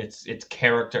its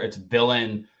character, its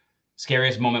villain,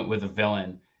 scariest moment with a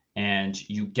villain and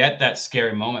you get that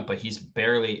scary moment, but he's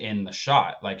barely in the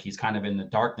shot. Like he's kind of in the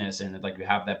darkness, and like you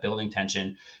have that building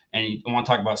tension. And you want to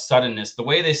talk about suddenness. The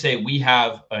way they say we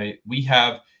have a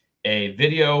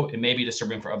video, it may be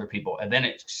disturbing for other people, and then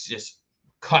it just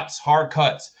hard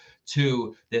cuts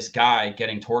to this guy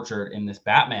getting tortured in this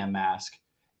Batman mask,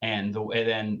 and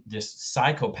then this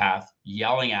psychopath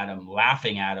yelling at him,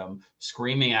 laughing at him,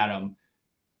 screaming at him.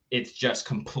 It's just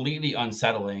completely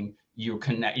unsettling.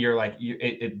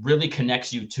 It really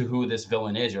connects you to who this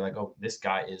villain is. You're like, oh, this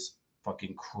guy is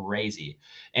fucking crazy.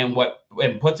 And what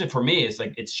puts it for me is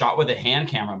like it's shot with a hand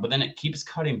camera, but then it keeps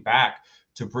cutting back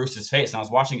to Bruce's face. And I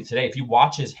was watching it today. If you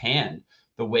watch his hand,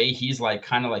 the way he's like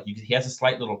kind of like he has a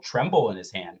slight little tremble in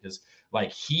his hand because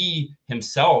like he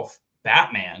himself,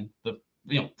 Batman,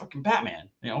 fucking Batman,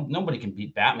 nobody can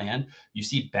beat Batman. You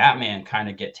see Batman kind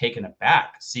of get taken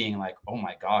aback, seeing like, oh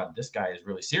my God, this guy is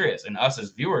really serious. And us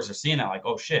as viewers are seeing that like,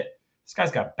 oh shit, this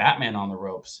guy's got Batman on the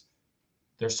ropes.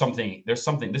 There's something,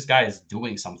 this guy is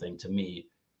doing something to me.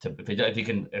 If he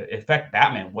can affect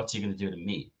Batman, what's he going to do to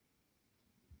me?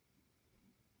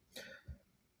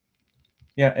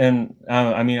 Yeah, and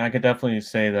I mean, I could definitely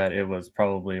say that it was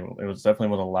definitely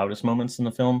one of the loudest moments in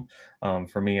the film.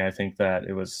 For me, I think that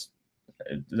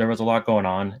there was a lot going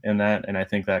on in that, and I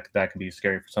think that can be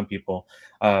scary for some people.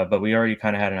 But we already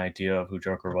kind of had an idea of who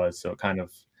Joker was, so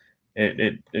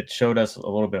it showed us a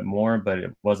little bit more, but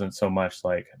it wasn't so much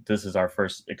like this is our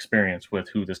first experience with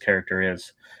who this character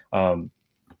is.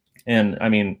 And I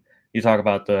mean, you talk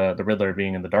about the Riddler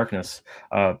being in the darkness,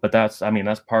 but that's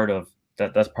part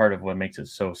of what makes it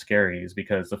so scary, is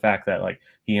because the fact that like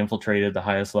he infiltrated the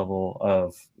highest level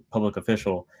of public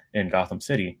official in Gotham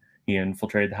City. He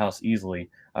infiltrated the house easily.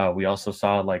 We also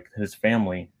saw like his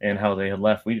family and how they had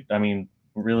left.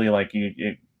 Really like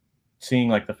seeing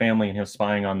like the family and him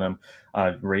spying on them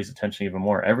raised attention even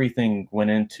more. Everything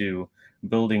went into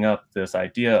building up this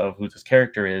idea of who this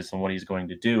character is and what he's going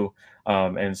to do.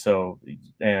 And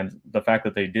the fact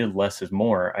that they did less is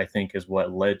more, I think, is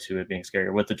what led to it being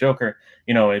scarier. With the Joker,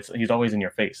 he's always in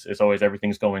your face. It's always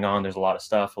everything's going on. There's a lot of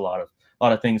stuff, a lot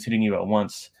of things hitting you at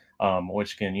once.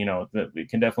 Which can, it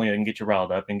can definitely get you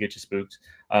riled up and get you spooked.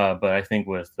 But I think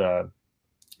with the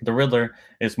Riddler,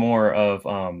 it's more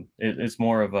of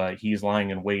he's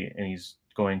lying in wait and he's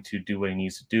going to do what he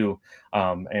needs to do,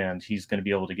 and he's going to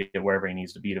be able to get wherever he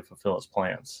needs to be to fulfill his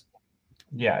plans.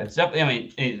 Yeah, it's definitely. I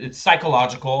mean, it's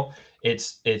psychological.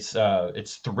 It's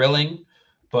thrilling,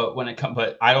 but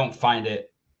I don't find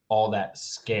it all that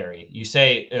scary. You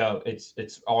say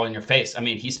it's all in your face. I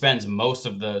mean, he spends most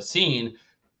of the scene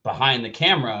behind the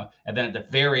camera, and then at the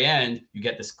very end you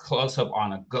get this close-up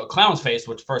on a clown's face,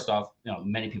 which first off,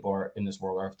 many people in this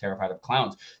world are terrified of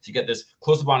clowns, so you get this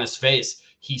close-up on his face.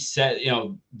 He said,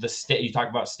 you talk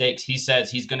about stakes. He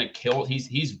says he's going to kill,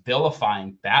 he's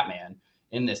vilifying Batman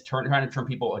in this trying to turn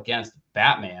people against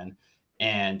Batman,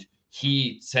 and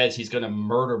he says he's going to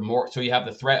murder more. So you have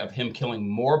the threat of him killing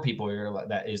more people.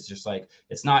 That is just like,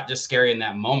 it's not just scary in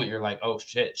that moment. You're like, oh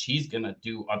shit, she's going to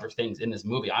do other things in this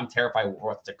movie. I'm terrified of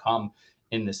what's to come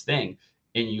in this thing.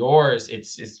 In yours,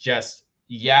 it's just,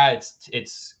 yeah,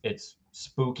 it's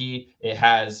spooky. It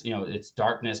has, it's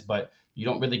darkness, but you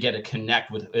don't really get to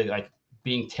connect with like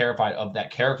being terrified of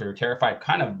that character. You're terrified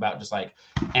kind of about just like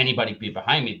anybody be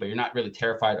behind me, but you're not really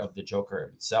terrified of the Joker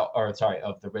himself,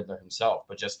 of the Riddler himself.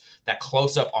 But just that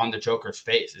close up on the Joker's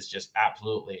face is just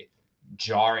absolutely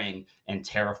jarring and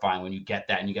terrifying when you get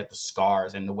that, and you get the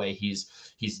scars and the way he's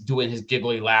doing his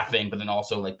giggly laughing, but then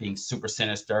also like being super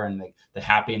sinister, and the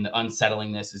happy and the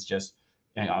unsettlingness is just,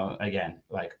 again,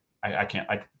 like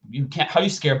you can't, how do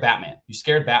you scare Batman? You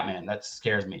scared Batman. That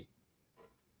scares me.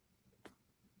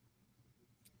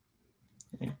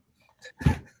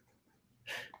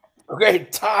 Okay,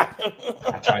 time.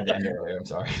 I tried to end earlier. I'm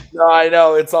sorry. No, I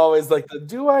know. It's always like the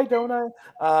do I, don't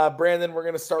I? Brandon, we're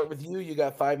going to start with you. You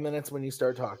got 5 minutes when you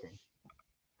start talking.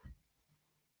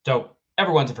 So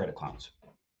everyone's afraid of clowns.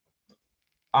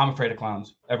 I'm afraid of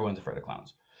clowns. Everyone's afraid of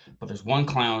clowns. But there's one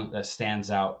clown that stands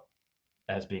out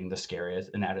as being the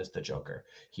scariest, and that is the Joker.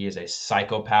 He is a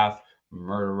psychopath,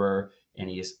 murderer, and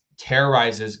he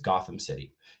terrorizes Gotham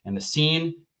City. And the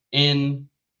scene in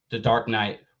The Dark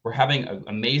Knight, we're having an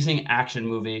amazing action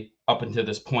movie up until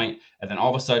this point, and then all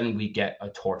of a sudden we get a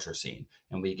torture scene,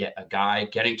 and we get a guy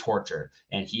getting tortured,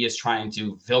 and he is trying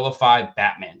to vilify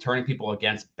Batman, turning people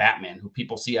against Batman, who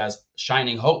people see as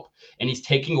shining hope, and he's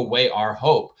taking away our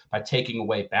hope by taking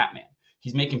away Batman.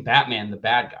 He's making Batman the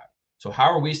bad guy. So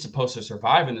how are we supposed to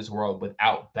survive in this world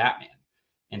without Batman?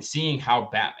 And seeing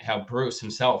how Bruce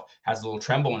himself has a little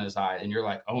tremble in his eye, and you're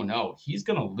like, oh no, he's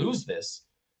gonna lose this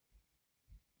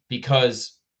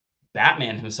because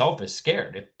Batman himself is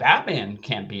scared. If Batman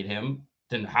can't beat him,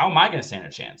 then how am I going to stand a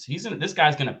chance? This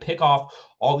guy's going to pick off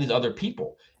all these other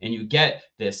people, and you get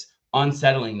this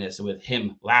unsettlingness with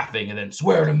him laughing and then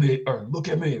swear to me or look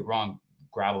at me, wrong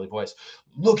gravelly voice,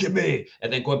 look at me,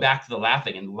 and then going back to the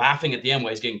laughing and laughing at the end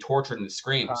while he's getting tortured and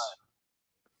screams.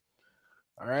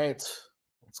 All right,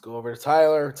 let's go over to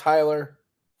Tyler. Tyler,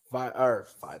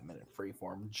 5-minute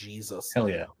freeform. Jesus, Hell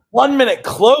yeah. 1 minute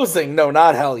closing. No,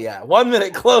 not hell yeah. 1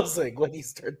 minute closing when you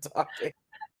start talking.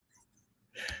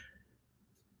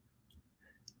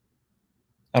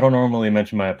 I don't normally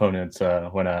mention my opponents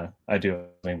when I do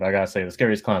anything, but I gotta say the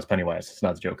scariest clown is Pennywise. It's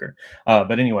not the Joker.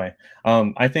 But anyway,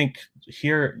 I think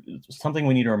here something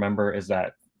we need to remember is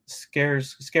that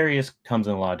scariest comes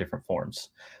in a lot of different forms.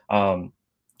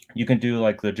 You can do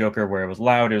like the Joker where it was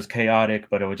loud, it was chaotic,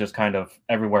 but it was just kind of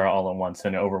everywhere all at once,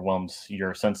 and it overwhelms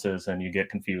your senses and you get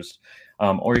confused.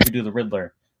 Or you could do the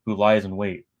Riddler, who lies in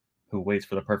wait, who waits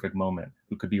for the perfect moment,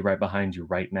 who could be right behind you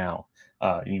right now.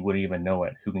 And you wouldn't even know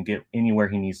it, who can get anywhere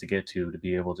he needs to get to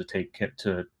be able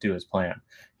to do his plan.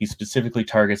 He specifically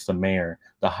targets the mayor,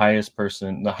 the highest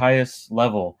person, the highest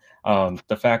level.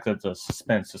 The fact that the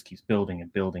suspense just keeps building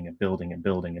and building and building and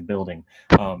building and building.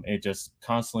 It just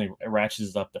constantly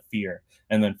ratchets up the fear.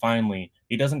 And then finally,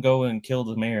 he doesn't go and kill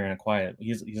the mayor in a quiet.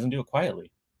 He doesn't do it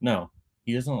quietly. No,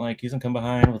 he doesn't come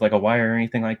behind with like a wire or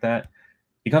anything like that.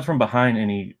 He comes from behind and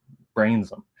he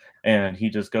brains them. And he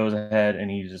just goes ahead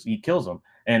and he kills them.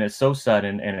 And it's so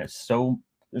sudden and it's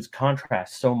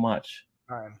contrasts so much.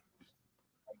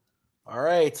 All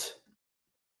right.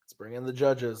 Let's bring in the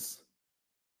judges.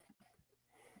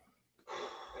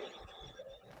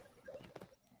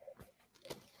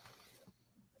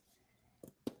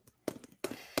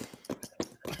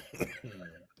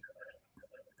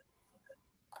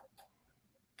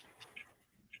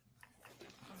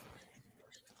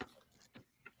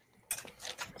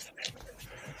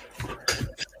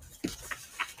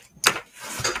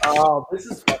 Oh, this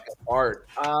is fucking hard.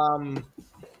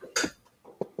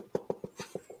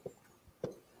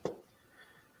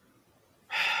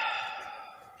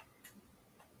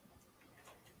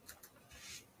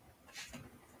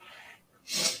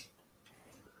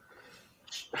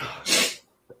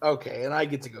 Okay, and I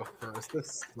get to go first.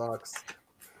 This sucks.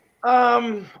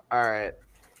 All right.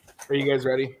 Are you guys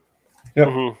ready? Yep.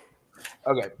 Mhm.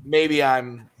 Okay, maybe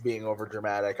I'm being over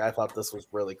dramatic. I thought this was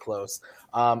really close.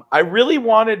 I really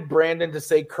wanted Brandon to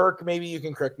say, Kirk, maybe you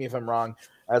can correct me if I'm wrong,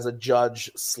 as a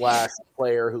judge /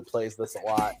 player who plays this a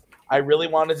lot. I really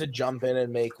wanted to jump in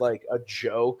and make like a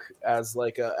joke as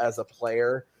a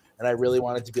player. And I really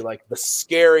wanted to be like, the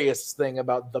scariest thing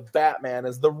about the Batman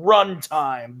is the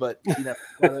runtime, but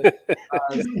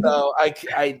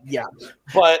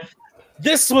but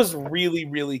this was really,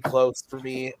 really close for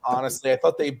me. Honestly, I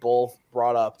thought they both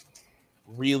brought up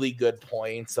really good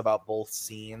points about both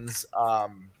scenes.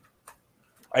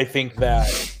 I think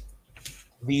that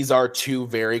these are two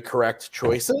very correct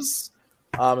choices.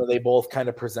 They both kind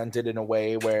of presented in a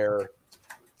way where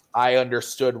I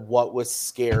understood what was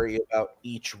scary about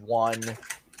each one.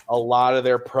 A lot of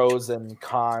their pros and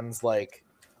cons like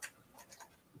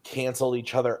canceled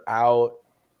each other out.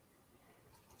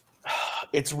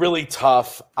 It's really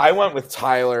tough. I went with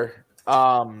Tyler.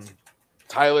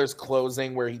 Tyler's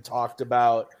closing where he talked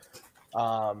about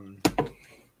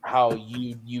how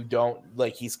you don't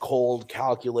like, he's cold,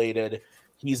 calculated.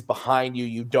 He's behind you.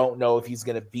 You don't know if he's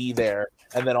going to be there.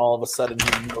 And then all of a sudden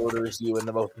he murders you in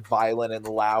the most violent and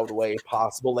loud way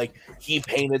possible. Like, he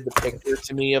painted the picture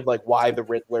to me of like why the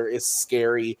Riddler is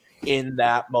scary in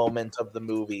that moment of the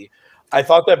movie. I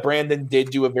thought that Brandon did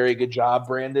do a very good job.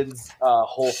 Brandon's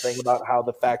whole thing about how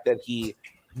the fact that he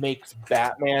makes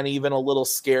Batman even a little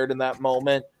scared in that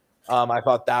moment. I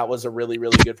thought that was a really,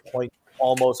 really good point.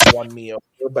 Almost won me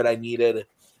over, but I needed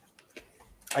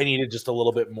just a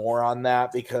little bit more on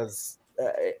that because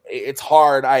it's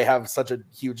hard. I have such a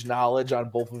huge knowledge on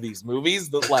both of these movies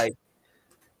that, like,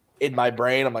 in my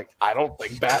brain, I'm like, I don't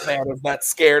think Batman was that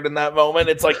scared in that moment.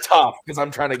 It's like tough because I'm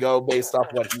trying to go based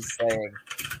off what he's saying.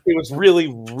 It was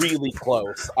really, really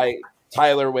close.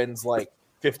 Tyler wins like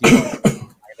 50.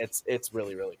 It's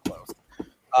really, really close.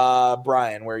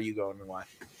 Brian, where are you going and why?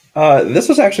 This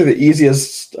was actually the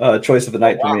easiest choice of the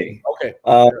night for me. Okay.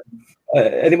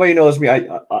 Anybody who knows me,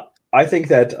 I think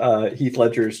that Heath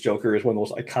Ledger's Joker is one of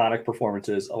the most iconic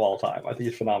performances of all time. I think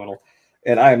he's phenomenal.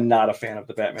 And I am not a fan of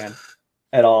the Batman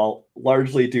at all,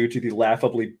 largely due to the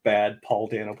laughably bad Paul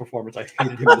Dano performance. I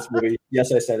hated him in this movie.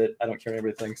 Yes, I said it. I don't care what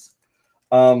anybody thinks.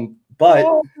 But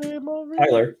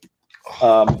Tyler,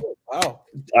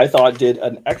 I thought did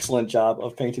an excellent job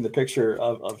of painting the picture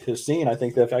of his scene. I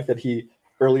think the fact that he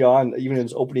early on, even in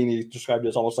his opening, he described it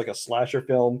as almost like a slasher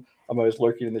film. Always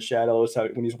lurking in the shadows.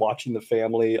 When he's watching the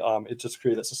family, it just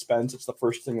created that suspense. It's the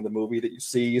first thing in the movie that you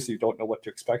see, so you don't know what to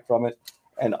expect from it.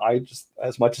 And I just,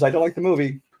 as much as I don't like the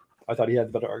movie, I thought he had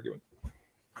the better argument.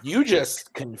 You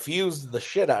just confused the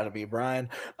shit out of me, Brian.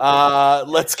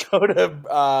 Let's go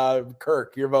to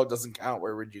Kirk. Your vote doesn't count.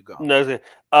 Where would you go? No,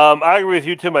 I agree with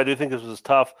you, Tim. I do think this was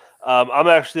tough. I'm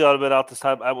actually on a bit out this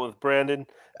time. I went with Brandon.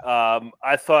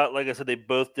 I thought, like I said, they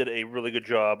both did a really good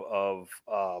job of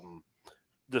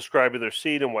describing their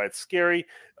scene and why it's scary.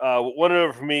 One of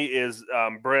it for me is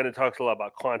Brandon talks a lot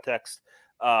about context,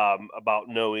 about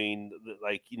knowing that,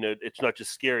 like, you know, it's not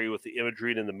just scary with the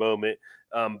imagery and in the moment,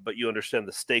 but you understand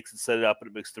the stakes and set it up, and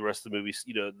it makes the rest of the movie,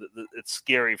 you know, it's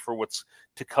scary for what's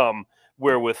to come.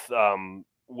 Where with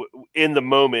in the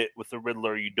moment with the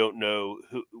Riddler, you don't know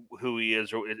who he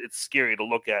is, or it's scary to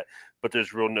look at, but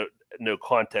there's real no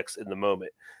context in the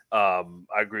moment. I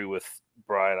agree with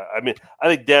Brian. I mean, I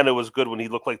think Dano was good when he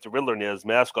looked like the Riddler and he had his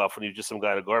mask off when he was just some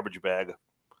guy in a garbage bag.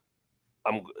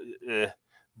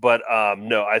 But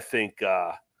no, I think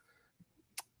I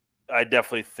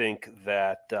definitely think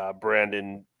that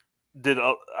Brandon did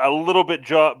a little bit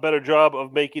better job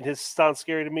of making his sound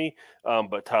scary to me,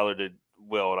 but Tyler did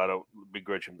well, and I don't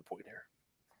begrudge him the point here.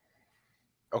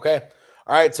 Okay.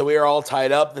 All right, so we are all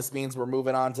tied up. This means we're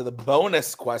moving on to the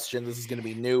bonus question. This is going to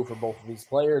be new for both of these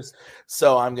players,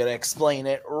 so I'm going to explain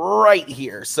it right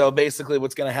here. So basically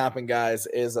what's going to happen, guys,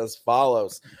 is as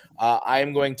follows. I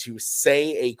am going to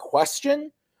say a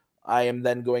question. I am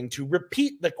then going to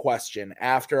repeat the question.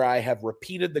 After I have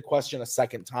repeated the question a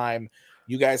second time,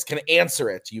 you guys can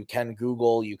answer it. You can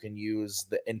Google, you can use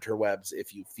the interwebs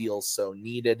if you feel so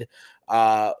needed.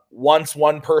 Once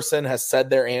one person has said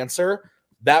their answer,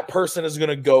 that person is going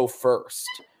to go first.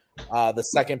 The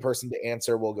second person to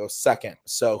answer will go second.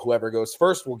 So whoever goes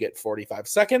first will get 45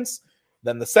 seconds.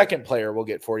 Then the second player will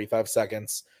get 45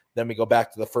 seconds. Then we go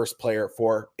back to the first player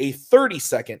for a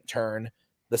 30-second turn.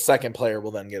 The second player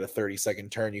will then get a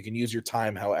 30-second turn. You can use your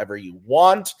time however you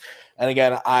want. And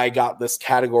again, I got this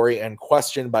category and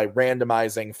question by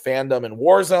randomizing fandom and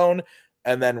Warzone,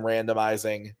 and then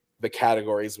randomizing the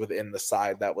categories within the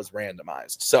side that was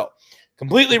randomized. So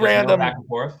completely random. No back and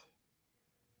forth?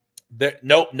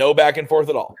 Nope, no back and forth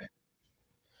at all. Okay.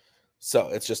 So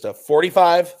it's just a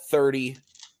 45, 30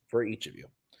 for each of you.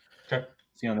 Okay.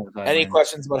 Any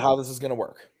questions about how this is going to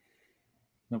work?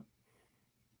 Nope.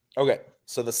 Okay.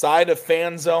 So the side of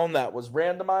Fan Zone that was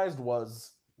randomized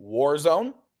was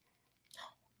Warzone.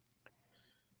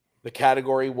 The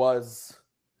category was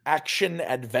Action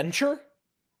Adventure.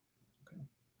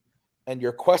 And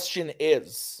your question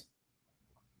is,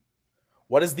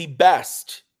 what is the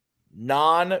best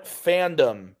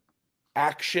non-fandom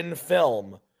action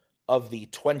film of the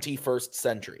 21st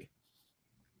century?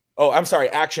 Oh, I'm sorry,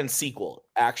 action sequel.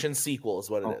 Action sequel is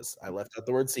what it is. I left out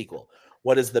the word sequel.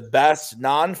 What is the best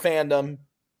non-fandom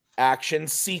action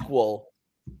sequel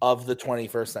of the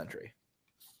 21st century?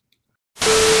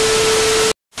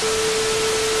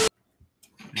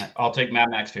 I'll take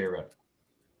Mad Max Fury Road.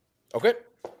 Okay.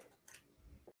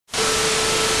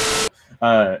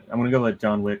 I'm going to go with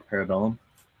John Wick Parabellum.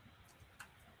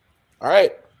 All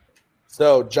right.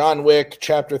 So John Wick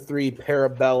Chapter 3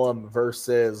 Parabellum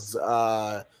versus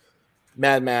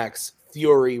Mad Max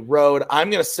Fury Road. I'm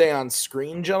going to stay on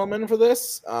screen, gentlemen, for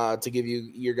this to give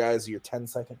you guys your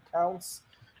 10-second counts.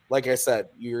 Like I said,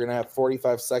 you're going to have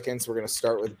 45 seconds. We're going to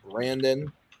start with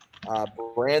Brandon.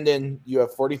 Brandon, you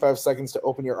have 45 seconds to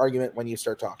open your argument when you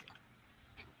start talking.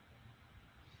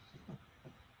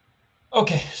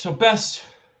 Okay, so best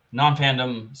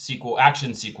non-fandom sequel,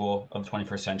 action sequel of the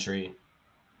 21st century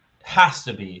has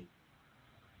to be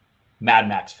Mad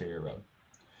Max Fury Road.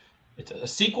 A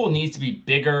sequel needs to be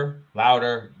bigger,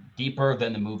 louder, deeper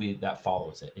than the movie that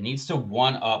follows it. It needs to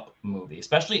one-up movie,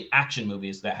 especially action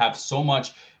movies that have so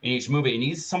much in each movie. It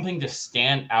needs something to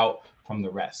stand out from the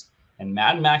rest. And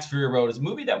Mad Max Fury Road is a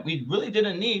movie that we really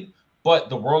didn't need, but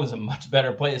the world is a much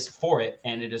better place for it.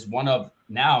 And it is one of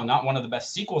now, not one of the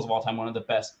best sequels of all time, one of the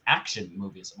best action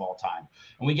movies of all time.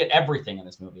 And we get everything in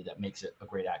this movie that makes it a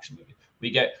great action movie.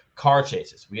 We get car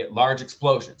chases. We get large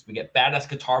explosions. We get badass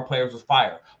guitar players with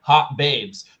fire, hot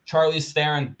babes, Charlize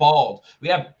Theron bald. We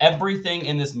have everything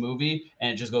in this movie,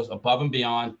 and it just goes above and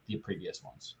beyond the previous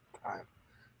ones.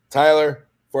 Tyler,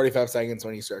 45 seconds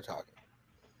when you start talking.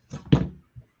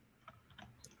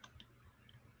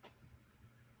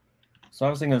 So I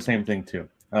was thinking the same thing too.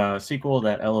 Sequel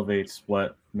that elevates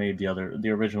what made the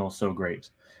original so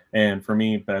great. And for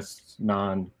me, best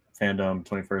non-fandom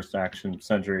 21st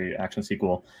century action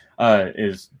sequel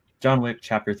is John Wick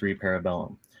Chapter 3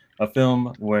 Parabellum. a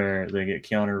film where they get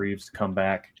Keanu Reeves to come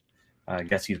back. I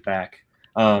guess he's back.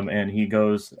 And he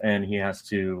goes and he has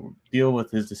to deal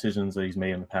with his decisions that he's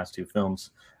made in the past 2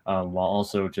 films, while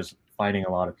also just fighting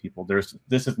a lot of people.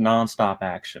 This is nonstop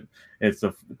action. It's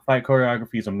the fight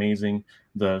choreography is amazing.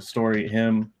 The story,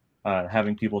 him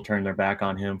having people turn their back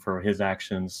on him for his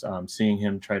actions, seeing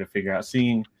him try to figure out,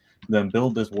 seeing them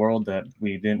build this world that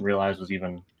we didn't realize was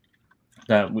even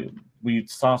that we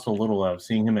saw so little of,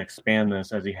 seeing him expand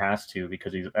this as he has to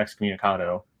because he's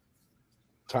excommunicado.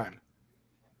 Time.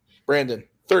 Brandon,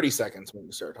 30 seconds when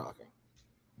you start talking.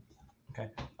 Okay.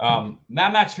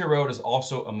 Mad Max Fury Road is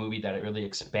also a movie that it really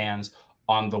expands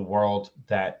on the world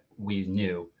that we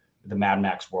knew, the Mad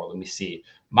Max world, and we see.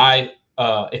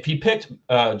 If he picked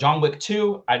John Wick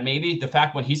 2, I'd maybe, the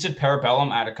fact when he said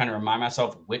Parabellum, I had to kind of remind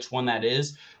myself which one that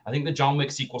is. I think the John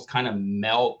Wick sequels kind of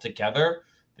meld together.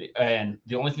 And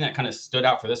the only thing that kind of stood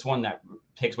out for this one that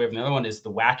takes away from the other one is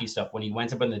the wacky stuff when he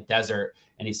went up in the desert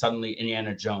and he's suddenly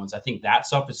Indiana Jones. I think that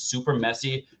stuff is super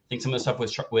messy. I think some of the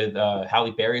stuff with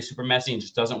Halle Berry is super messy and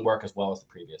just doesn't work as well as the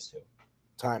previous 2.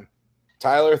 Time.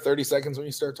 Tyler, 30 seconds when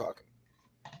you start talking.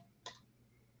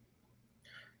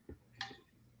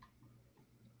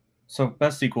 So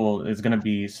best sequel is going to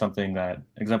be something that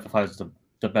exemplifies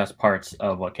the best parts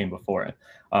of what came before it.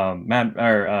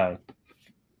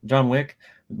 John Wick,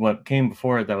 what came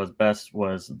before it that was best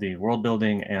was the world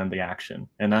building and the action.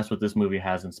 And that's what this movie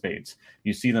has in spades.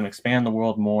 You see them expand the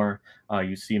world more.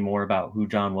 You see more about who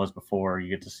John was before. You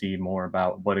get to see more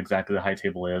about what exactly the high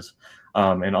table is.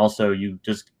 And also you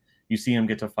see him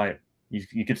get to fight.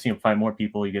 You get to see him fight more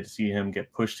people. You get to see him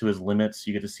get pushed to his limits.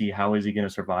 You get to see how is he going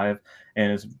to survive.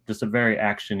 And it's just a very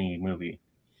action-y movie.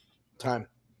 Time.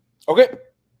 Okay.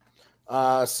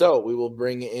 So we will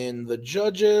bring in the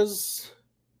judges.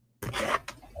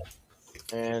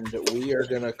 And we are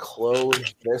going to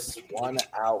close this one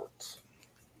out.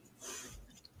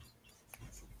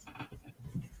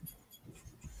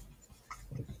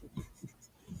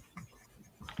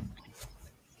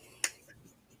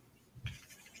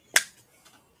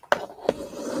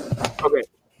 Okay.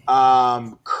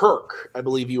 Kirk, I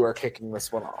believe you are kicking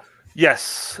this one off.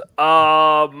 Yes.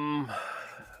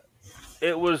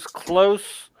 It was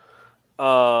close.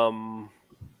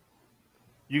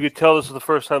 You could tell this was the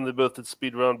first time they both did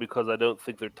speed round because I don't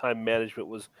think their time management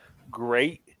was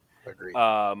great. Agreed.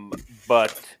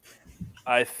 But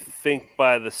I think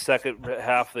by the second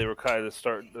half, they were kind of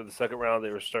starting. The second round,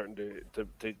 they were starting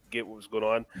to get what was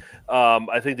going on.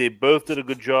 I think they both did a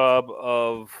good job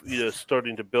of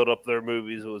starting to build up their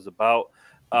movies. It was about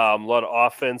a lot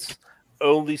of offense.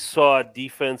 Only saw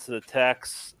defense and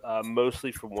attacks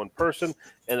mostly from one person,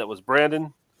 and that was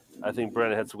Brandon. I think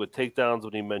Brandon had some good takedowns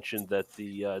when he mentioned that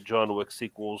the John Wick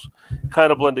sequels kind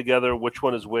of blend together. Which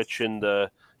one is which, and the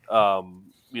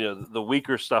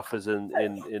weaker stuff is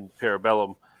in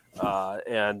Parabellum,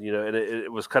 and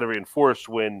it was kind of reinforced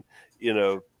when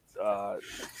the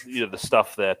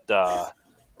stuff that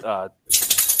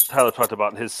Tyler talked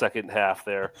about in his second half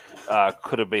there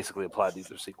could have basically applied to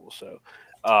either sequel. So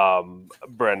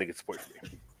Brandon gets the point for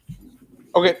me.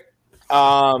 Okay.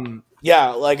 Yeah,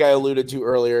 like I alluded to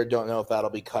earlier, don't know if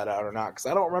that'll be cut out or not because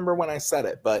I don't remember when I said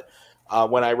it. But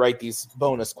when I write these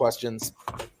bonus questions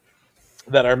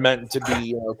that are meant to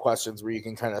be questions where you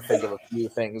can kind of think of a few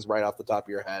things right off the top of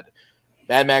your head,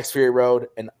 Mad Max Fury Road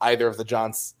and either of the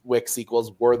John Wick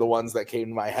sequels were the ones that came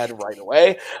to my head right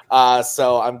away.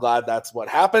 So I'm glad that's what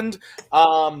happened.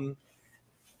 Yeah,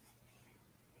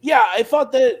 I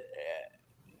thought that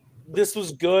this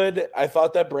was good. I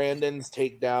thought that Brandon's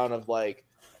takedown of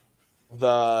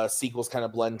the sequels kind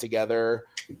of blend together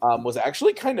was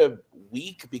actually kind of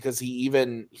weak because he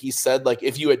said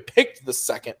if you had picked the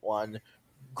second one,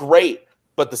 great,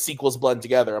 but the sequels blend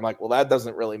together. I'm like, well, that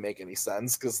doesn't really make any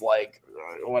sense because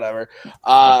whatever.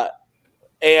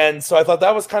 And so I thought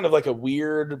that was kind of a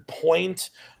weird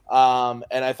point. And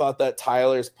I thought that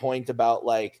Tyler's point about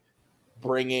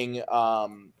bringing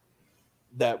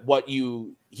that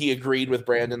he agreed with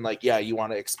Brandon, yeah, you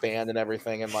want to expand and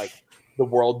everything. And the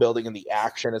world building and the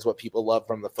action is what people love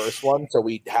from the first one. So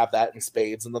we have that in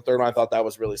spades. And the third one, I thought that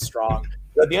was really strong.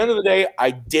 But at the end of the day,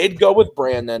 I did go with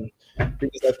Brandon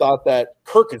because I thought that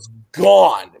Kirk is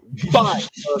gone. Fine.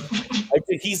 I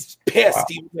think he's pissed,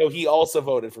 even though he also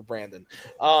voted for Brandon.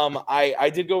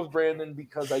 I did go with Brandon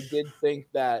because I did think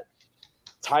that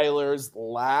Tyler's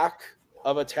lack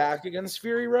of attack against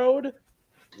Fury Road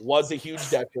was a huge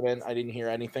detriment. I didn't hear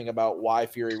anything about why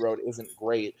Fury Road isn't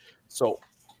great. So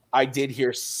I did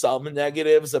hear some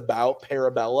negatives about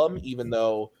Parabellum, even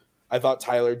though I thought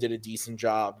Tyler did a decent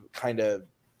job kind of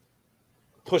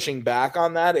pushing back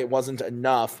on that. It wasn't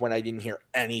enough when I didn't hear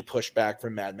any pushback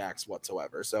from Mad Max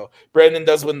whatsoever. So Brandon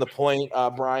does win the point.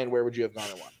 Brian, where would you have gone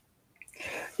and won?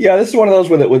 Yeah, this is one of those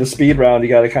with a speed round. You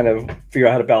got to kind of figure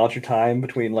out how to balance your time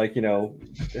between, like,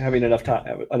 having enough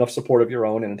time, enough support of your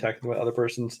own and attacking the other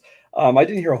person's. I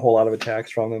didn't hear a whole lot of attacks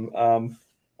from them.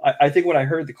 I think when I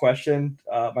heard the question,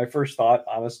 my first thought,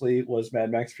 honestly, was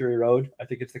Mad Max Fury Road. I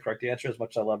think it's the correct answer, as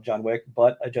much as I love John Wick,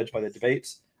 but I judge by the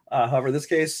debates. However, in this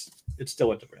case, it still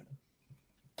went to Brandon.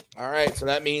 All right, so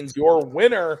that means your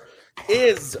winner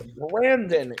is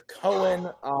Brandon Cohen.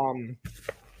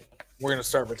 We're going to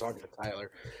start by talking to Tyler.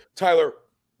 Tyler,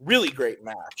 really great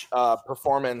match.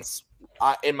 Performance,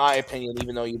 in my opinion,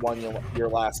 even though you won your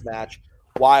last match,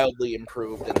 wildly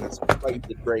improved in this. You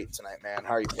did great tonight, man.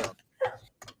 How are you feeling?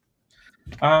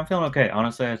 I'm feeling okay.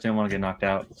 Honestly, I just didn't want to get knocked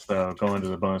out. So going to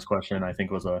the bonus question, I think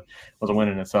was a win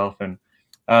in itself. And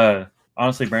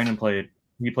honestly, Brandon played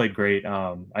great.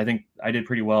 I think I did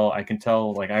pretty well. I can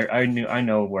tell, like, I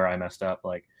know where I messed up.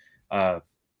 Like,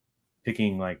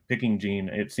 picking Gene,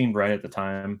 it seemed right at the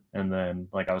time, and then,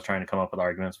 like, I was trying to come up with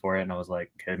arguments for it, and I was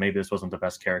like, okay, maybe this wasn't the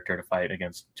best character to fight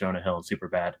against Jonah Hill and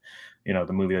Superbad,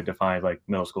 the movie that defined, like,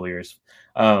 middle school years.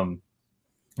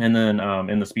 And then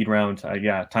in the speed round,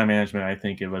 time management, I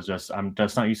think it was I'm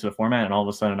just not used to the format, and all of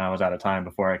a sudden I was out of time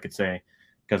before I could say,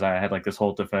 because I had, like, this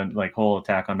whole whole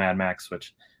attack on Mad Max,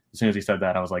 which as soon as he said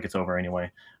that, I was like, it's over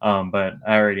anyway. But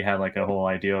I already had, like, a whole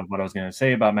idea of what I was going to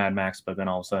say about Mad Max, but then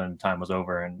all of a sudden time was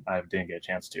over and I didn't get a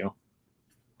chance to.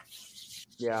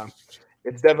 Yeah,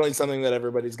 it's definitely something that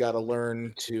everybody's got to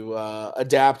learn to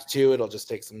adapt to. It'll just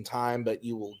take some time, but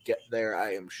you will get there,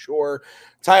 I am sure.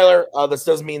 Tyler, this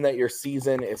does mean that your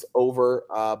season is over,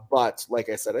 but like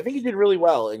I said, I think you did really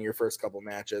well in your first couple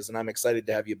matches, and I'm excited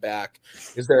to have you back.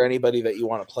 Is there anybody that you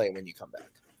want to play when you come back?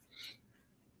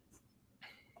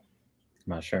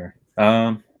 I'm not sure.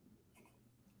 I'm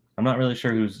not really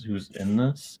sure who's in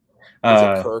this. Is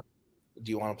it Kirk?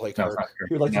 Do you want to play Kirk? No,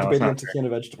 Who would like to debate against a can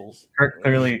of vegetables? Kirk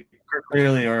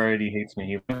clearly already hates me.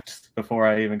 He before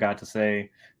I even got to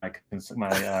say my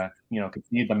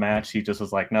concede the match. He just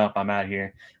was like, "Nope, I'm out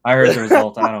here." I heard the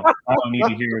result. I don't need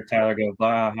to hear Tyler go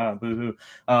blah, blah boo hoo.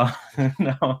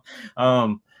 No,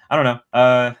 I don't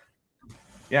know.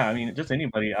 Yeah, I mean, just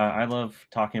anybody. I love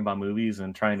talking about movies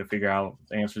and trying to figure out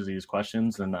the answers to these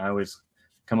questions, and I always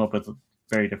come up with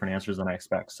very different answers than I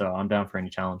expect. So I'm down for any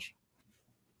challenge.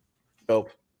 Dope.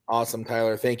 Awesome,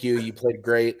 Tyler. Thank you. You played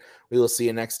great. We will see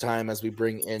you next time as we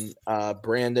bring in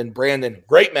Brandon. Brandon,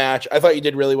 great match. I thought you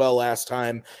did really well last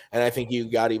time, and I think you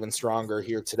got even stronger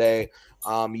here today.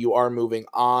 You are moving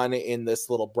on in this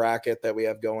little bracket that we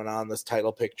have going on, this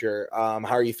title picture. How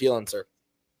are you feeling, sir?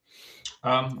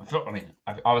 I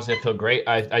obviously feel great.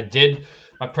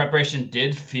 My preparation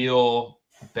did feel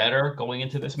better going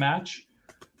into this match,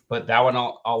 but that one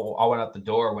all went out the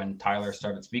door when Tyler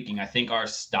started speaking. I think our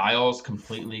styles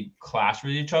completely clash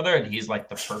with each other, and he's like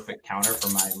the perfect counter for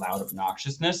my loud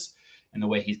obnoxiousness and the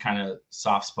way he's kind of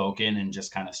soft spoken and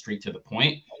just kind of straight to the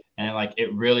point. And like,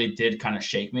 it really did kind of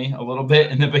shake me a little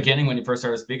bit in the beginning when he first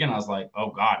started speaking. I was like,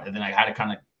 oh God. And then I had to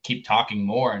kind of keep talking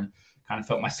more and kind of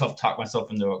talk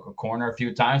myself into a corner a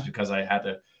few times because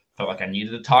felt like I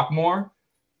needed to talk more.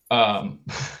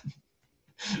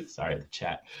 Sorry, the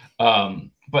chat.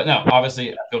 But no,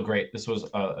 obviously I feel great. This was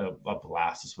a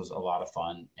blast. This was a lot of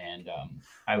fun. And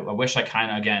I wish I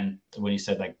kind of, again, when you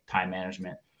said like time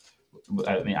management,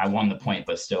 I mean, I won the point,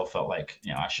 but still felt like,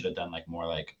 I should have done like more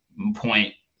like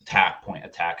point attack,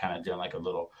 kind of doing like a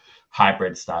little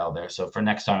hybrid style there. So for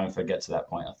next time, if it gets to that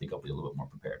point, I think I'll be a little bit more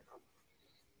prepared.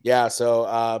 Yeah,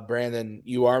 so Brandon,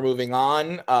 you are moving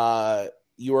on.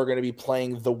 You are going to be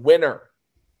playing the winner.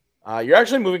 You're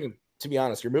actually moving, to be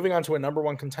honest, you're moving on to a number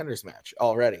one contenders match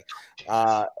already.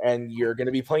 And you're going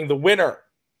to be playing the winner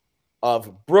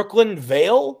of Brooklyn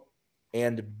Vale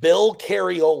and Bill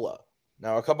Carriola.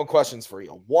 Now, a couple questions for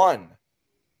you. One,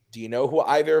 do you know who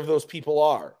either of those people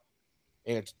are?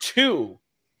 And two,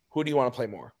 who do you want to play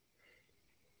more?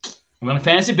 I'm in a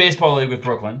fantasy baseball league with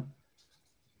Brooklyn.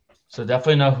 So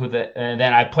definitely know who that. And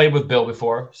then I played with Bill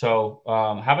before. So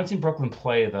haven't seen Brooklyn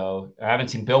play though. I haven't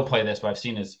seen Bill play this, but I've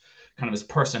seen his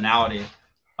personality.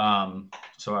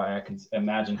 So I can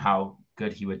imagine how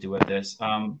good he would do at this.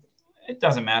 It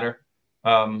doesn't matter.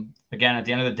 Again, at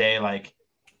the end of the day, like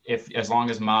as long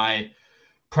as my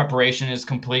preparation is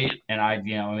complete and I,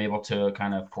 am able to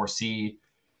kind of foresee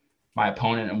my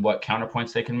opponent and what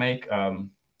counterpoints they can make, I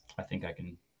think I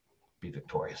can be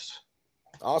victorious.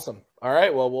 Awesome. All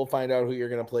right. Well, we'll find out who you're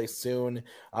going to play soon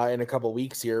in a couple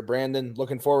weeks here. Brandon,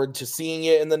 looking forward to seeing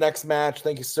you in the next match.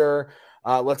 Thank you, sir.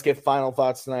 Let's get final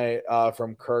thoughts tonight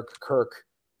from Kirk. Kirk,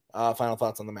 Final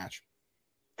thoughts on the match?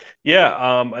 Yeah,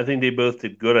 I think they both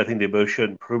did good. I think they both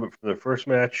showed improvement from their first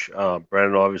match.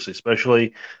 Brandon, obviously,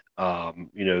 especially, a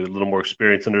little more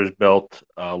experience under his belt,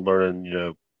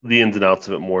 learning, the ins and outs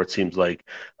of it more, it seems like.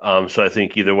 So I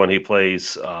think either one he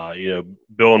plays,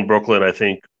 Bill and Brooklyn, I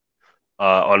think,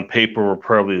 on paper, were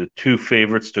probably the two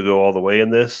favorites to go all the way in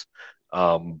this.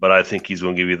 But I think he's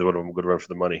going to give either one of them a good run for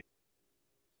the money.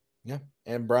 Yeah.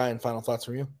 And Brian, final thoughts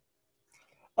from you?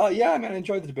 Yeah, I mean, I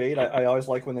enjoyed the debate. I always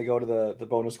like when they go to the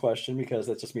bonus question because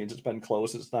that just means it's been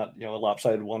close. It's not, a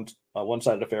lopsided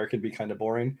one-sided affair can be kind of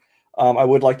boring. I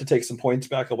would like to take some points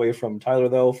back away from Tyler,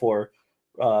 though, for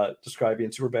describing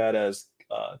Superbad as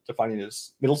defining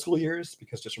his middle school years,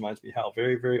 because it just reminds me how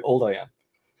very, very old I am.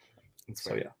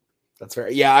 So, yeah. That's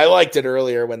fair. Yeah, I liked it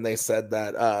earlier when they said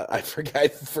that. I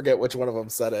forget which one of them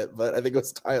said it, but I think it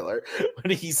was Tyler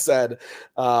when he said,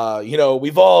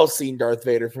 we've all seen Darth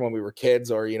Vader from when we were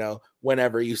kids, or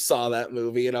whenever you saw that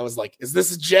movie. And I was like, is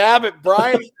this a jab at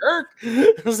Brian and Kirk?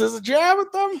 Is this a jab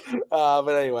at them?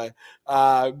 But anyway,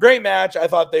 great match. I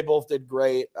thought they both did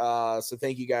great. So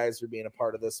thank you guys for being a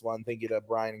part of this one. Thank you to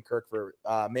Brian and Kirk for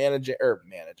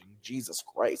managing. Jesus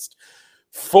Christ.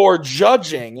 For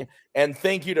judging, and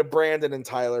thank you to Brandon and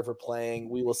Tyler for playing.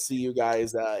 We will see you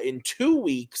guys in 2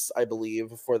 weeks, I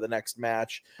believe, for the next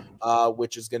match,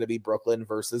 which is going to be Brooklyn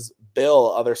versus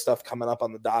Bill. Other stuff coming up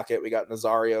on the docket. We got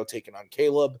Nazario taking on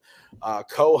Caleb,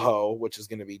 Coho, which is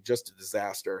going to be just a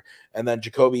disaster, and then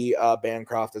Jacoby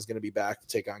Bancroft is going to be back to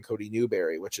take on Cody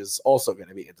Newberry, which is also going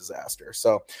to be a disaster.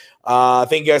 So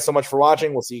thank you guys so much for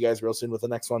watching. We'll see you guys real soon with the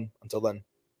next one. Until then,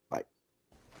 bye.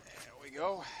 There we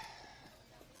go.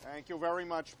 Thank you very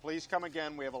much. Please come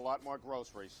again. We have a lot more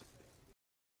groceries.